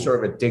be some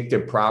sort of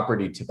addictive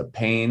property to the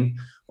pain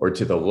or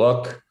to the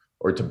look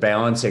or to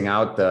balancing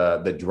out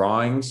the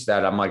drawings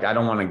that I'm like, I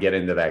don't want to get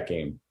into that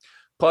game.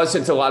 Plus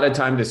it's a lot of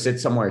time to sit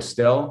somewhere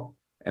still.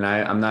 And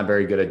I'm not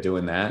very good at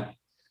doing that.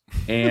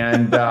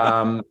 And,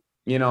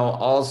 you know,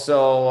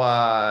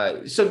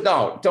 also,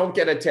 so don't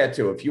get a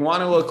tattoo. If you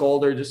want to look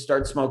older, just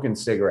start smoking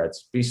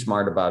cigarettes. Be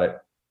smart about it.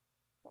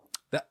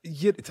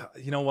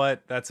 You know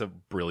what? That's a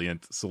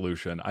brilliant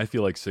solution. I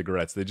feel like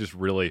cigarettes,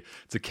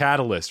 it's a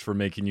catalyst for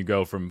making you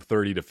go from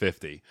 30 to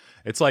 50.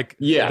 It's like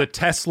the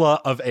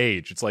Tesla of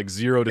age. It's like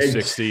 0 to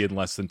 60 in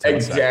less than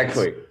 10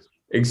 seconds.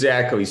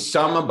 Exactly.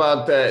 Some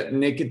about the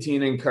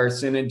nicotine and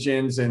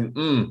carcinogens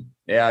and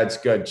it's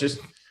good. Just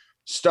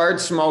start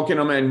smoking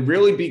them and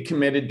really be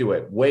committed to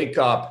it. Wake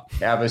up,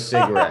 have a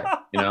cigarette,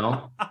 you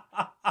know,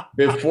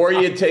 before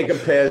you take a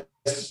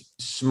piss,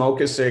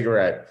 smoke a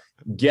cigarette,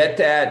 get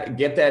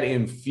that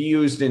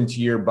infused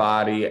into your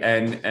body.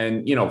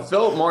 And, you know,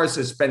 Philip Morris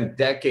has spent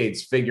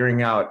decades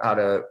figuring out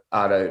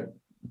how to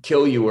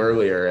kill you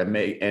earlier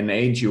and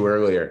age you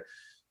earlier.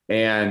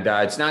 And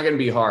it's not going to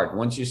be hard.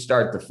 Once you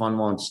start, the fun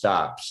won't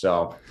stop.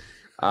 So,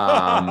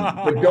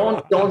 but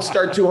don't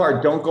start too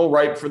hard. Don't go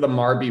right for the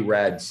Marby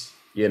Reds,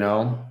 you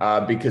know,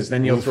 because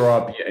then you'll throw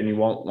up and you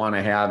won't want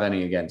to have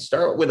any again.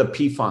 Start with a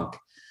P-Funk,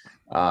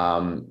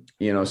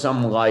 you know,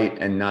 something light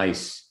and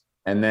nice,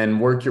 and then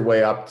work your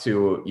way up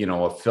to, you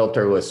know, a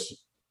filterless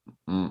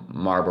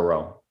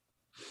Marlboro.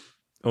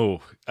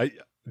 Oh,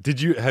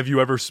 have you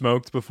ever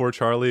smoked before,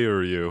 Charlie,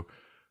 or you?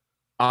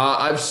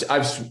 I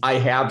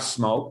have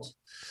smoked.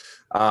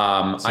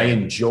 I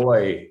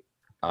enjoy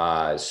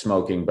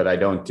smoking, but I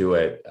don't do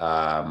it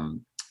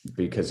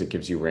because it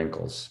gives you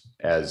wrinkles,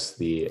 as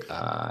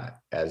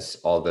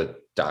all the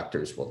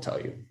doctors will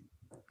tell you.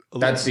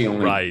 That's the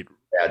only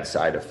bad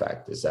side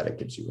effect, is that it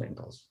gives you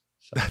wrinkles.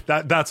 So.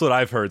 That's what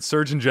I've heard.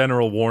 Surgeon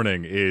General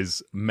warning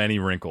is many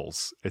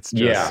wrinkles. It's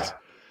just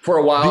For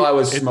a while I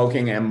was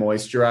smoking and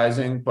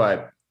moisturizing,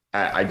 but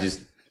I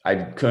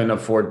couldn't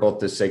afford both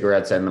the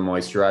cigarettes and the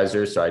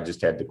moisturizer, so I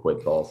just had to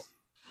quit both.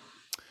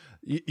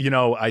 You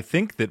know, I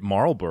think that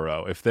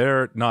Marlboro, if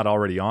they're not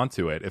already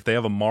onto it, if they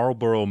have a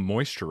Marlboro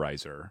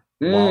moisturizer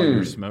while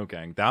you're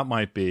smoking, that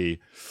might be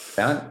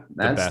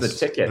that's the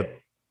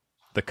ticket,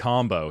 the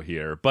combo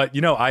here. But,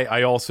 you know,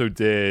 I also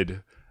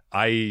did.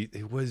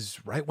 It was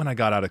right when I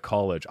got out of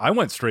college. I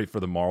went straight for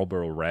the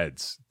Marlboro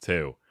Reds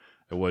too.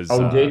 It was.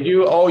 Oh, did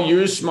you? Oh,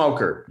 you're a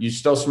smoker. You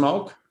still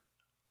smoke?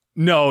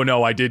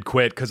 No, I did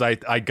quit because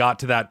I got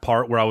to that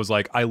part where I was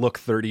like, I look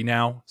 30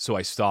 now, so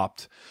I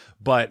stopped.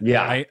 But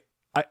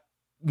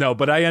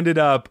but I ended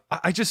up,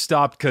 I just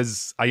stopped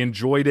because I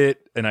enjoyed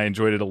it, and I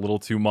enjoyed it a little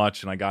too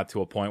much, and I got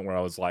to a point where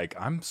I was like,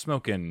 I'm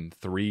smoking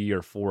 3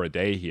 or 4 a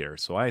day here,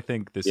 so I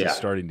think this is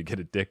starting to get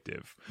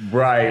addictive.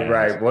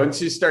 Right. Once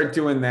you start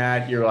doing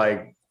that, you're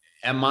like,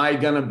 am I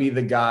gonna be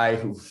the guy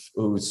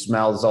who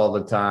smells all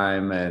the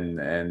time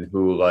and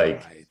who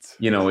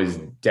you know, is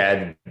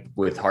dead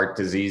with heart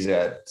disease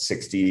at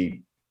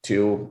 62,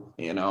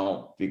 you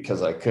know,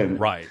 because I couldn't.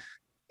 Right.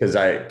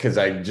 Because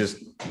I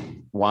just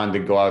wanted to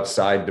go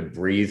outside to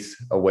breathe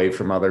away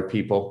from other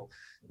people,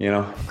 you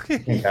know. I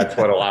think that's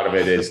what a lot of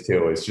it is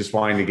too. It's just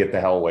wanting to get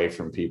the hell away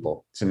from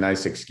people. It's a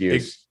nice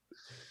excuse.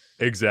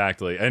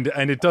 Exactly, and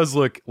it does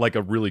look like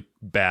a really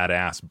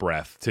badass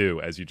breath too,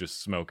 as you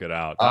just smoke it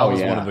out. That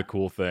was one of the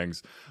cool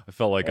things. I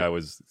felt like I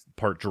was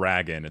part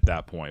dragon at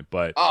that point,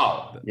 but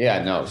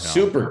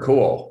super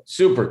cool.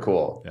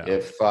 Yeah.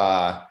 If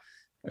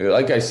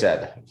like I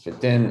said, if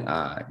it didn't,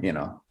 you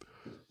know,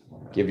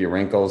 give you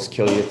wrinkles,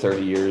 kill you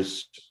 30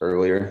 years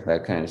earlier,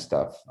 that kind of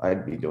stuff,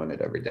 I'd be doing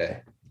it every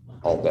day,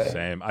 all day.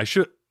 Same.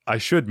 I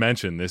should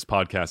mention this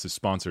podcast is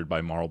sponsored by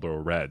Marlboro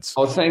Reds.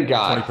 Oh, thank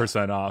God.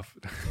 20% off.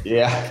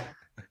 Yeah.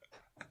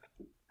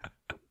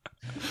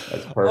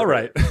 That's perfect. All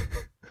right.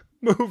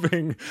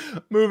 Moving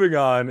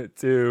on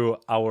to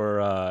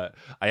our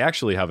I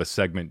actually have a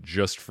segment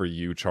just for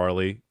you,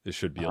 Charlie. This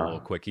should be a little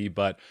quickie,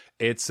 but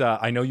it's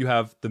I know you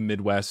have the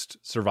Midwest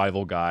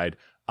Survival Guide.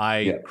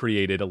 I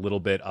created a little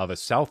bit of a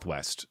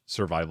Southwest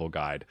survival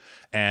guide,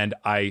 and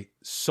I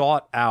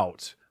sought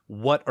out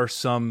what are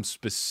some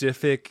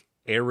specific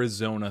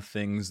Arizona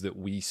things that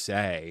we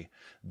say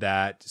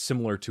that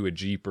similar to a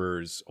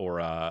Jeepers or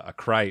a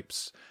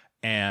Cripes.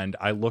 And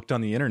I looked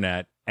on the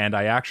internet, and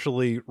I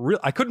actually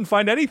I couldn't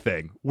find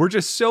anything. We're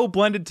just so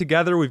blended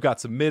together. We've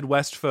got some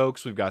Midwest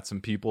folks, we've got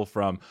some people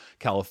from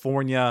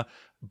California,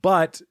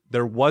 but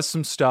there was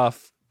some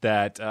stuff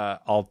that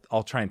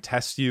I'll try and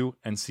test you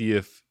and see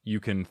if you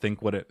can think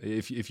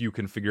if you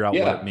can figure out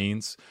what it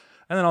means,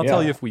 and then I'll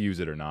tell you if we use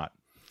it or not.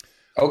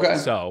 Okay.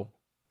 So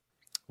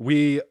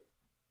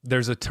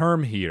there's a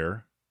term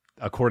here,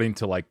 according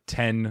to like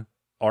 10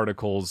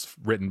 articles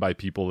written by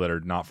people that are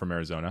not from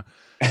Arizona.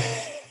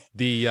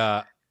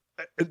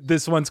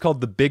 This one's called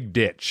the Big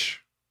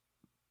Ditch.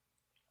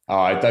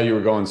 Oh, I thought you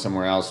were going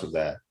somewhere else with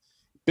that.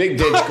 Big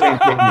Ditch Grand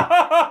Canyon.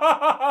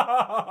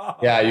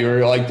 Yeah, you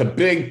were like the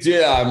Big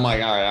Ditch. I'm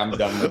like, all right, I'm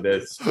done with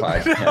this.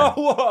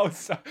 Whoa,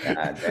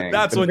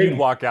 that's when you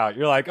walk out.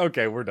 You're like,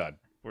 okay, we're done.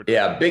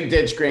 Yeah, Big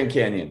Ditch Grand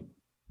Canyon.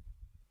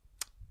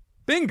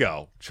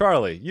 Bingo,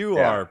 Charlie. You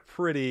are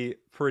pretty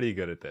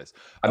good at this.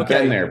 I've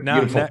been there.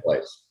 Beautiful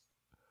place.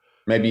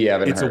 Maybe you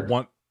haven't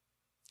heard.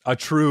 A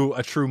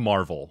true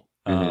marvel.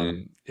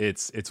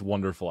 It's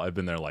wonderful. I've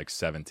been there like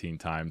 17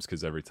 times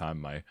because every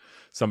time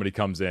somebody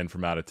comes in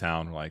from out of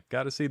town, we're like,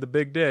 got to see the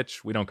Big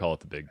Ditch. We don't call it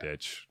the Big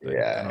Ditch.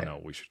 I don't know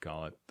what we should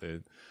call it.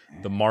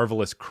 The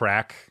Marvelous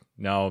Crack.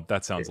 No,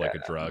 that sounds like a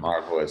drug.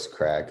 Marvelous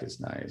Crack is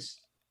nice.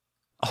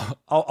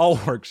 I'll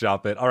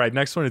workshop it. All right,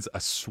 next one is a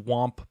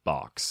swamp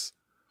box.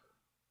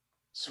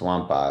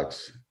 Swamp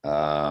box.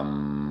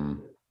 I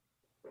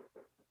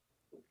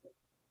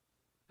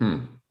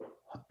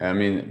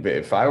mean,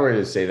 if I were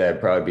to say that,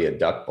 it'd probably be a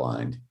duck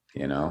blind,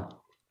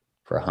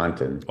 for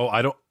hunting. Oh,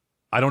 I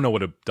don't know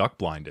what a duck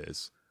blind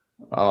is.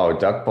 Oh,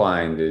 duck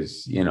blind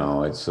is,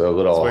 it's a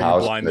little where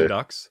house. You blind the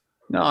ducks?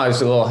 No,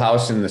 it's a little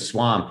house in the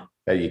swamp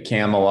that you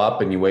camel up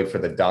and you wait for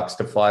the ducks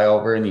to fly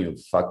over and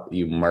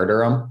you murder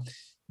them,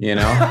 You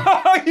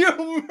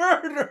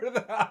murder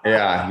them.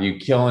 Yeah, you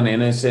kill an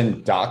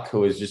innocent duck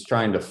who is just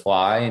trying to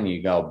fly and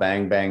you go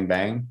bang, bang,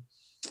 bang.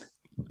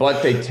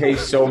 But they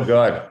taste so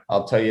good.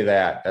 I'll tell you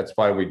that. That's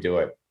why we do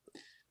it.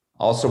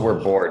 Also,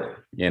 we're bored,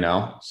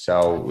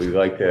 so we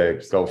like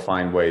to go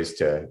find ways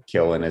to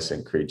kill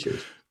innocent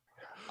creatures.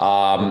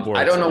 I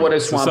don't know what a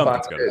swamp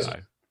box is.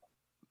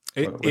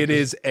 It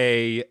is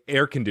a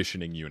air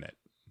conditioning unit.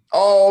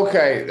 Oh,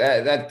 okay.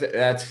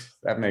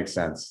 That makes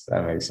sense.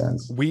 That makes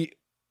sense. But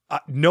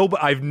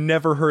I've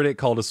never heard it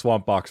called a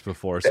swamp box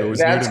before, so it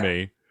was new to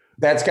me.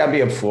 That's got to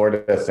be a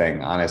Florida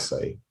thing,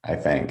 honestly. I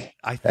think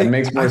that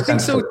makes more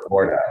sense for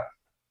Florida.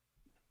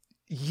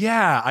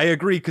 Yeah, I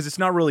agree because it's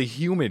not really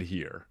humid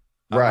here.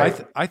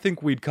 Right. I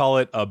think we'd call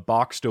it a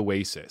boxed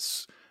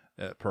oasis,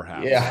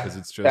 perhaps. Yeah, because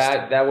it's just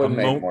that would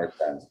make more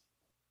sense.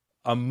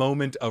 A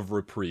moment of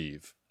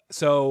reprieve.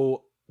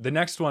 So the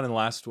next one and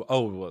last one.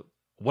 Oh,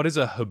 what is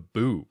a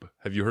haboob?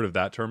 Have you heard of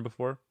that term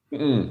before?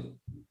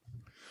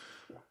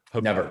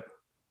 Never.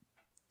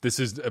 This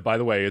is, by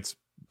the way, it's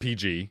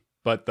PG.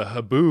 But the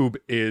haboob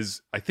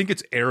is, I think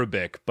it's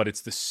Arabic, but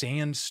it's the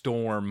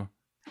sandstorm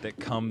that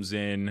comes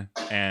in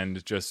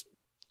and just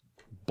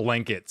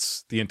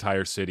blankets the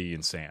entire city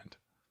in sand.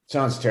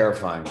 Sounds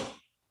terrifying.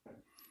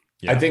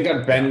 Yeah. I think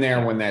I've been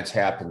there when that's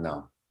happened,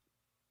 though.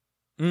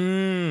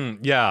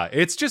 Yeah,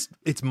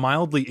 it's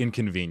mildly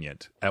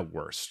inconvenient at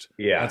worst.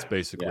 Yeah. That's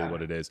basically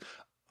what it is.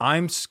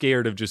 I'm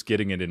scared of just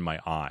getting it in my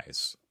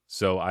eyes.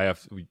 So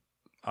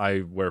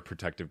I wear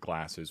protective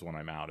glasses when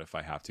I'm out if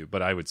I have to.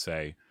 But I would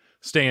say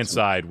stay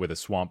inside with a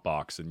swamp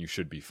box and you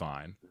should be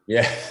fine.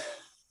 Yeah.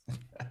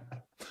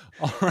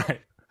 All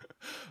right.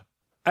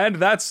 And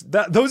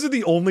those are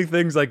the only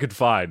things I could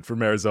find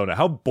from Arizona.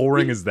 How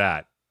boring is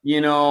that?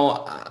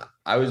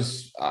 I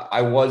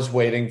was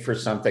waiting for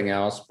something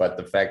else, but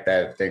the fact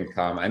that it didn't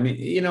come, I mean,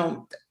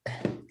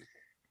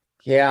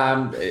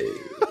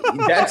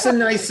 that's a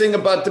nice thing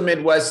about the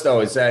Midwest,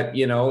 though, is that,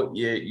 you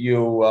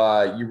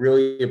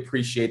really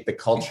appreciate the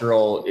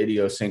cultural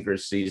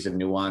idiosyncrasies and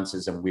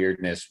nuances and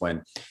weirdness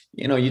when,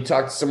 you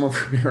talk to someone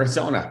from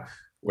Arizona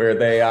where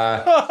they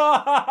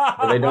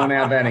don't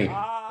have any,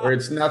 where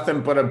it's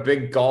nothing but a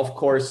big golf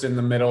course in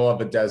the middle of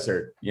a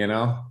desert,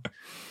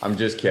 I'm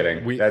just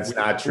kidding. That's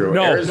not true.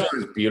 No, Arizona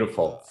is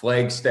beautiful.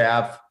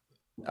 Flagstaff,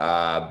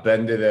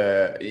 been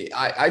to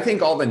I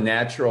think all the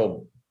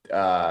natural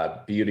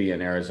beauty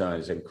in Arizona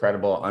is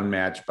incredible,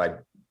 unmatched by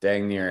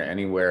dang near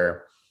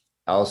anywhere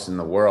else in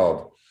the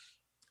world.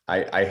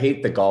 I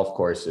hate the golf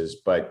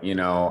courses, but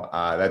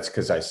that's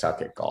because I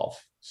suck at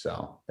golf.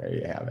 So there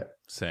you have it.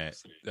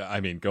 I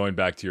mean, going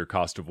back to your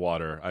cost of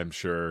water, I'm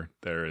sure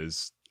there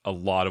is a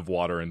lot of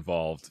water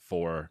involved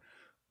for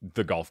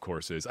the golf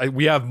courses.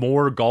 We have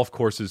more golf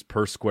courses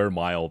per square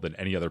mile than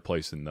any other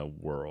place in the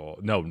world.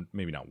 No,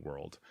 maybe not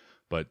world,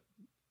 but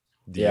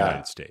the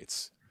United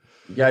States.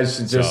 You guys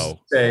should just So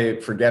say,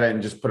 forget it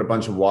and just put a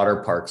bunch of water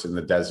parks in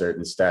the desert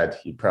instead.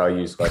 You'd probably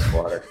use less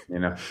water, you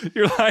know?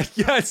 you're like,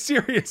 yeah,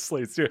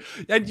 seriously.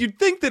 And you'd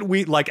think that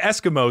we, like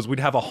Eskimos, we'd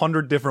have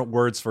 100 different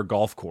words for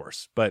golf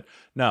course, but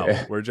no,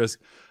 Yeah. we're just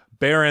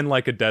barren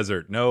like a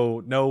desert.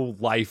 No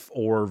life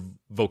or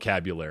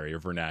vocabulary or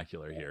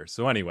vernacular here.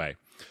 So anyway,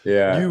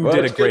 Yeah, you well,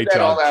 did a it's great good that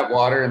job. all that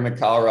water in the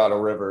Colorado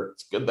River.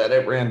 It's good that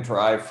it ran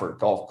dry for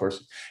golf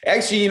courses.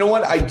 Actually, you know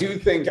what? I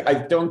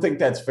don't think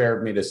that's fair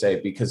of me to say,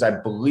 because I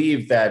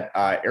believe that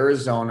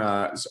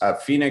Arizona,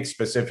 Phoenix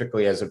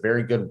specifically, has a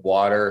very good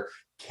water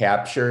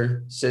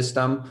capture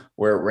system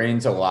where it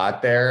rains a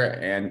lot there.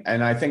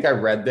 And I think I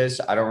read this.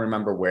 I don't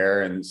remember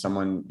where, and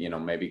someone,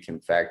 maybe can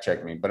fact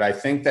check me. But I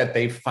think that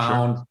they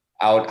found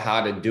out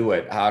how to do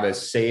it, how to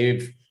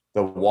save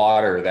the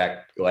water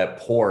that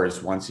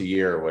pours once a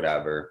year or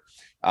whatever.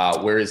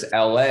 Whereas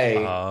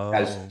LA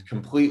has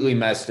completely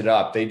messed it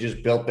up. They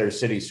just built their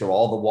city so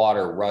all the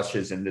water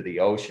rushes into the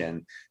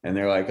ocean, and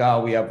they're like,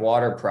 oh, we have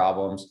water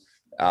problems.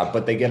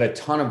 But they get a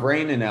ton of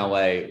rain in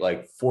LA,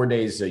 like 4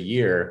 days a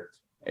year,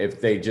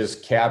 if they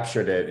just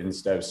captured it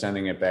instead of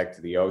sending it back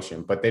to the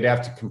ocean. But they'd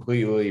have to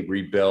completely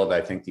rebuild,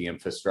 I think, the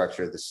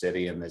infrastructure of the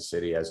city, and the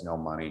city has no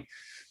money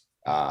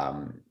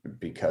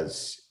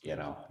because,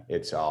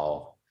 it's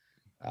all,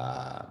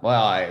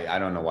 I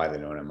don't know why they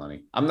don't have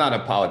money. I'm not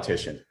a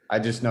politician. I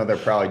just know they're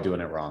probably doing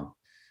it wrong.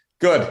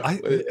 Good.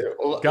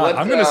 God,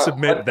 I'm going to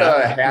submit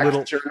that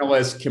hack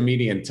journalist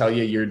comedian tell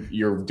you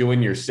you're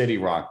doing your city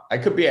wrong. I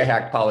could be a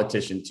hack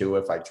politician too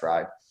if I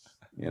tried.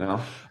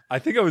 I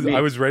think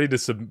I was ready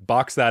to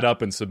box that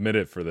up and submit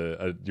it for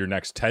your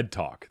next TED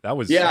Talk. That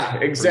was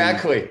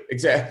exactly.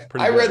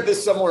 I read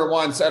this somewhere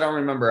once. I don't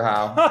remember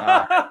how.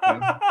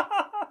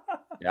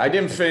 I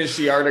didn't finish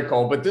the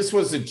article, but this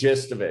was the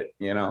gist of it.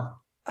 Yes.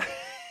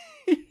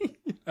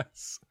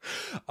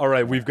 All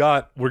right, we're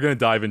going to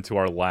dive into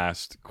our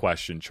last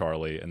question,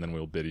 Charlie, and then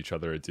we'll bid each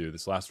other adieu.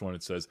 This last one,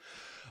 it says,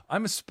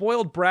 I'm a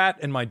spoiled brat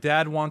and my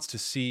dad wants to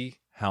see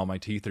how my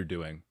teeth are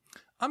doing.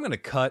 I'm going to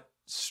cut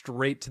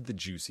straight to the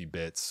juicy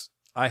bits.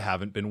 I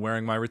haven't been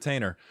wearing my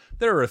retainer.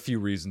 There are a few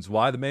reasons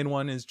why. The main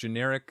one is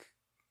generic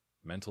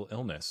mental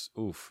illness.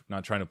 Oof,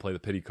 not trying to play the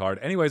pity card.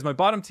 Anyways, my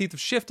bottom teeth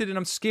have shifted and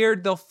I'm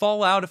scared they'll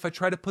fall out if I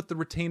try to put the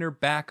retainer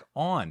back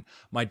on.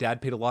 My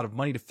dad paid a lot of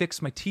money to fix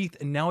my teeth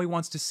and now he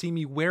wants to see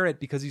me wear it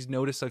because he's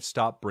noticed I've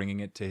stopped bringing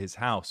it to his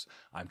house.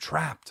 I'm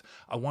trapped.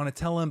 I want to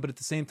tell him, but at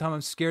the same time,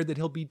 I'm scared that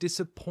he'll be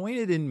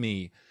disappointed in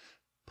me.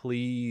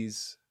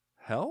 Please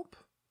help?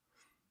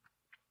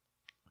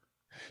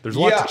 There's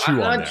a lot to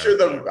chew on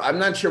there. I'm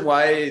not sure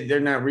why they're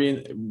not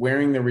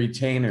wearing the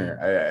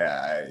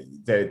retainer.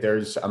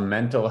 There's a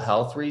mental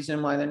health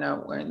reason why they're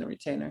not wearing the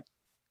retainer.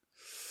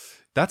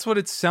 That's what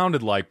it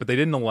sounded like, but they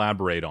didn't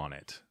elaborate on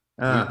it.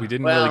 We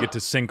didn't really get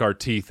to sink our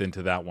teeth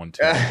into that one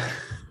too.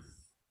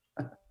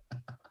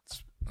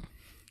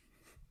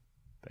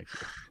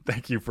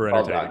 Thank you for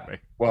entertaining me.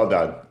 Well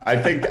done. I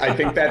think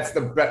that's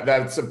the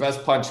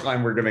best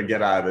punchline we're gonna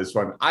get out of this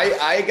one.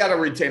 I got a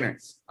retainer.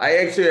 I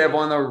actually have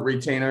one of the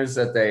retainers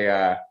that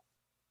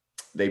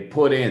they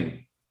put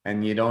in,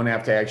 and you don't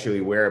have to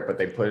actually wear it, but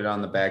they put it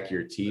on the back of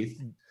your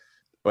teeth.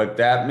 But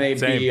that may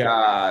be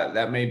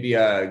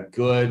a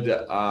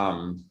good.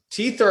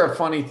 Teeth are a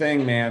funny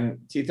thing,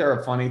 man. Teeth are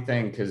a funny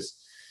thing because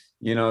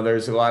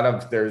there's a lot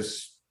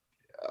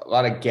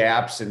of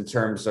gaps in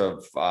terms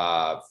of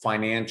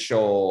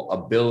financial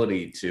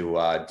ability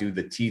to do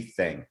the teeth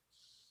thing.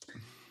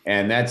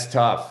 And that's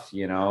tough,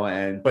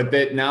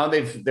 but now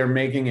they're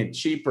making it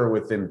cheaper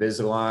with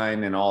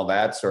Invisalign and all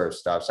that sort of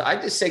stuff. So I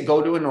just say,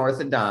 go to an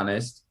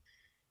orthodontist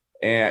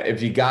and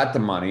if you got the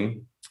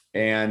money,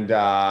 and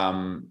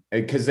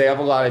because they have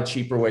a lot of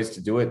cheaper ways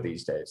to do it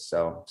these days.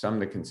 So something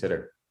to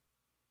consider.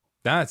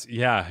 That's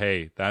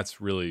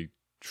really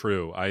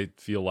true. I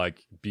feel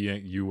like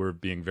you were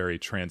being very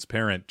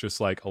transparent, just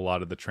like a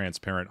lot of the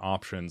transparent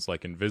options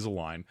like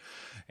Invisalign.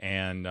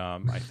 And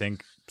I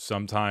think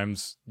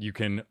sometimes you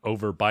can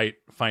overbite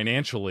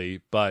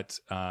financially, but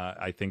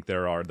I think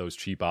there are those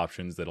cheap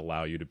options that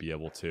allow you to be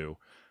able to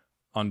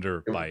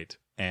underbite.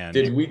 And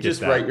did we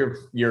just write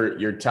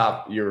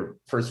your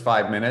first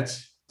 5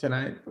 minutes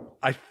tonight?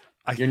 I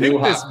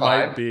think this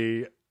might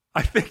be.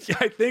 I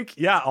think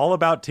yeah, all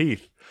about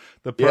teeth.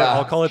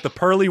 I'll call it the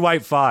pearly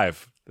white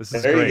 5. This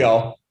is great.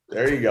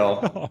 There you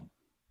go.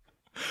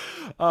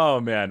 Oh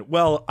man.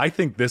 Well, I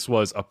think this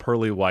was a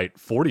pearly white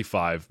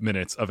 45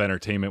 minutes of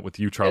entertainment with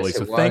you, Charlie.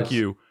 So thank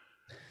you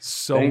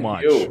so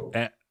much.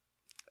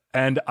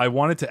 And I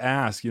wanted to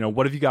ask,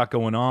 what have you got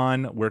going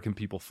on? Where can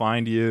people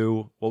find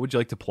you? What would you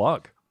like to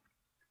plug?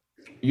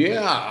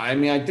 Yeah,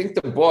 I think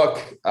the book,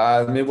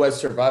 Midwest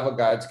Survival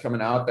Guide's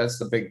coming out. That's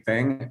the big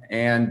thing.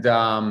 And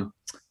I'm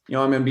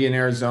going to be in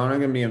Arizona. I'm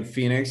going to be in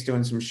Phoenix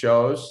doing some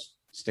shows.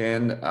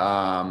 And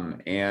other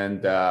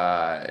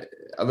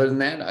than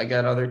that, I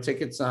got other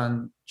tickets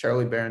on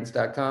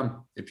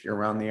charlieberens.com if you're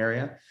around the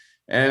area.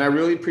 And I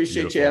really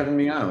appreciate you having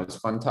me on. It was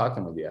fun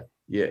talking with you.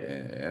 Yeah.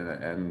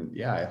 And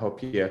I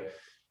hope you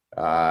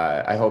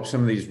I hope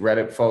some of these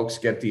Reddit folks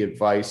get the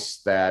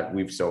advice that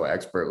we've so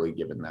expertly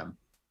given them.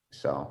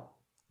 So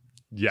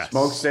Yes.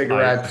 smoke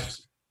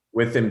cigarettes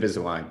with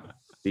Invisalign.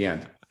 The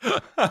end.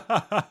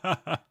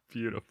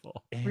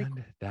 Beautiful.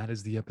 And that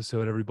is the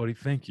episode, everybody.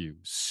 Thank you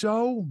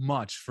so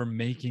much for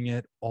making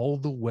it all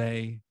the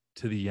way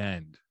to the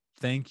end.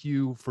 Thank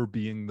you for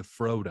being the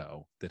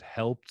Frodo that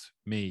helped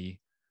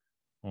me,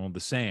 well, the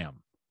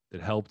Sam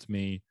that helped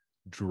me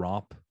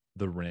drop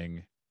the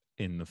ring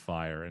in the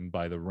fire. And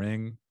by the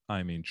ring,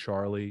 I mean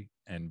Charlie.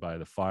 And by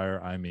the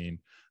fire, I mean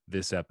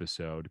this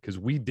episode, because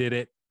we did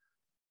it.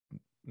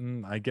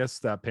 I guess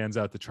that pans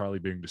out to Charlie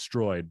being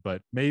destroyed,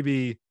 but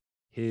maybe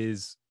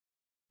his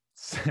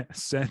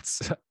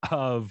sense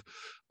of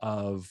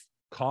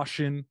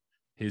caution,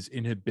 his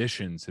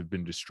inhibitions have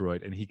been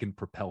destroyed, and he can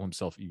propel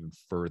himself even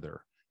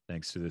further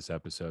thanks to this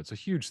episode. So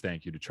huge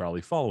thank you to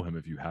Charlie. Follow him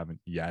if you haven't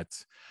yet,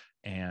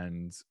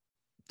 and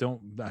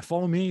don't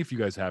follow me if you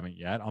guys haven't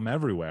yet. I'm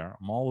everywhere.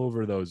 I'm all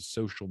over those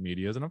social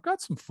medias, and I've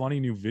got some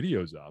funny new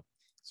videos up,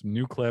 some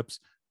new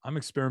clips. I'm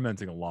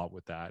experimenting a lot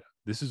with that.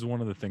 This is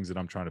one of the things that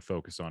I'm trying to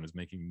focus on, is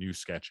making new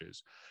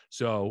sketches.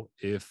 So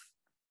if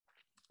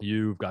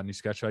you've got any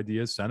sketch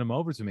ideas, send them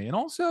over to me. And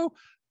also,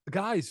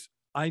 guys,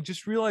 I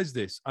just realized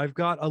this. I've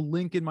got a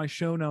link in my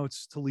show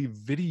notes to leave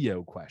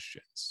video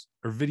questions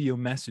or video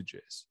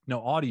messages.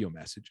 No, audio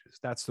messages.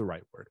 That's the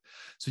right word.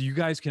 So you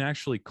guys can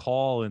actually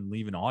call and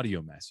leave an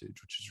audio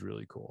message, which is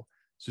really cool.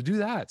 So do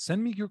that.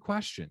 Send me your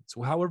questions,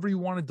 however you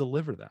want to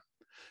deliver them.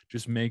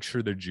 Just make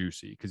sure they're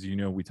juicy, because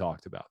we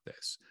talked about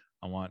this.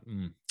 I want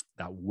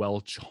that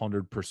Welch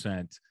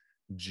 100%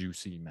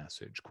 juicy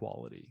message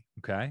quality.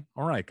 Okay.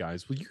 All right,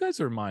 guys. Well, you guys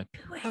are my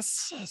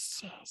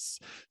precious.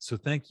 So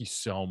thank you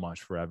so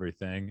much for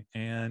everything.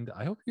 And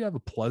I hope you have a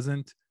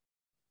pleasant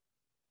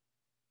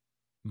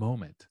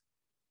moment.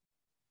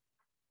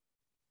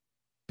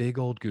 Big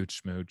old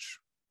gooch smooch.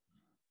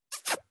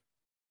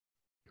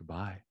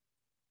 Goodbye.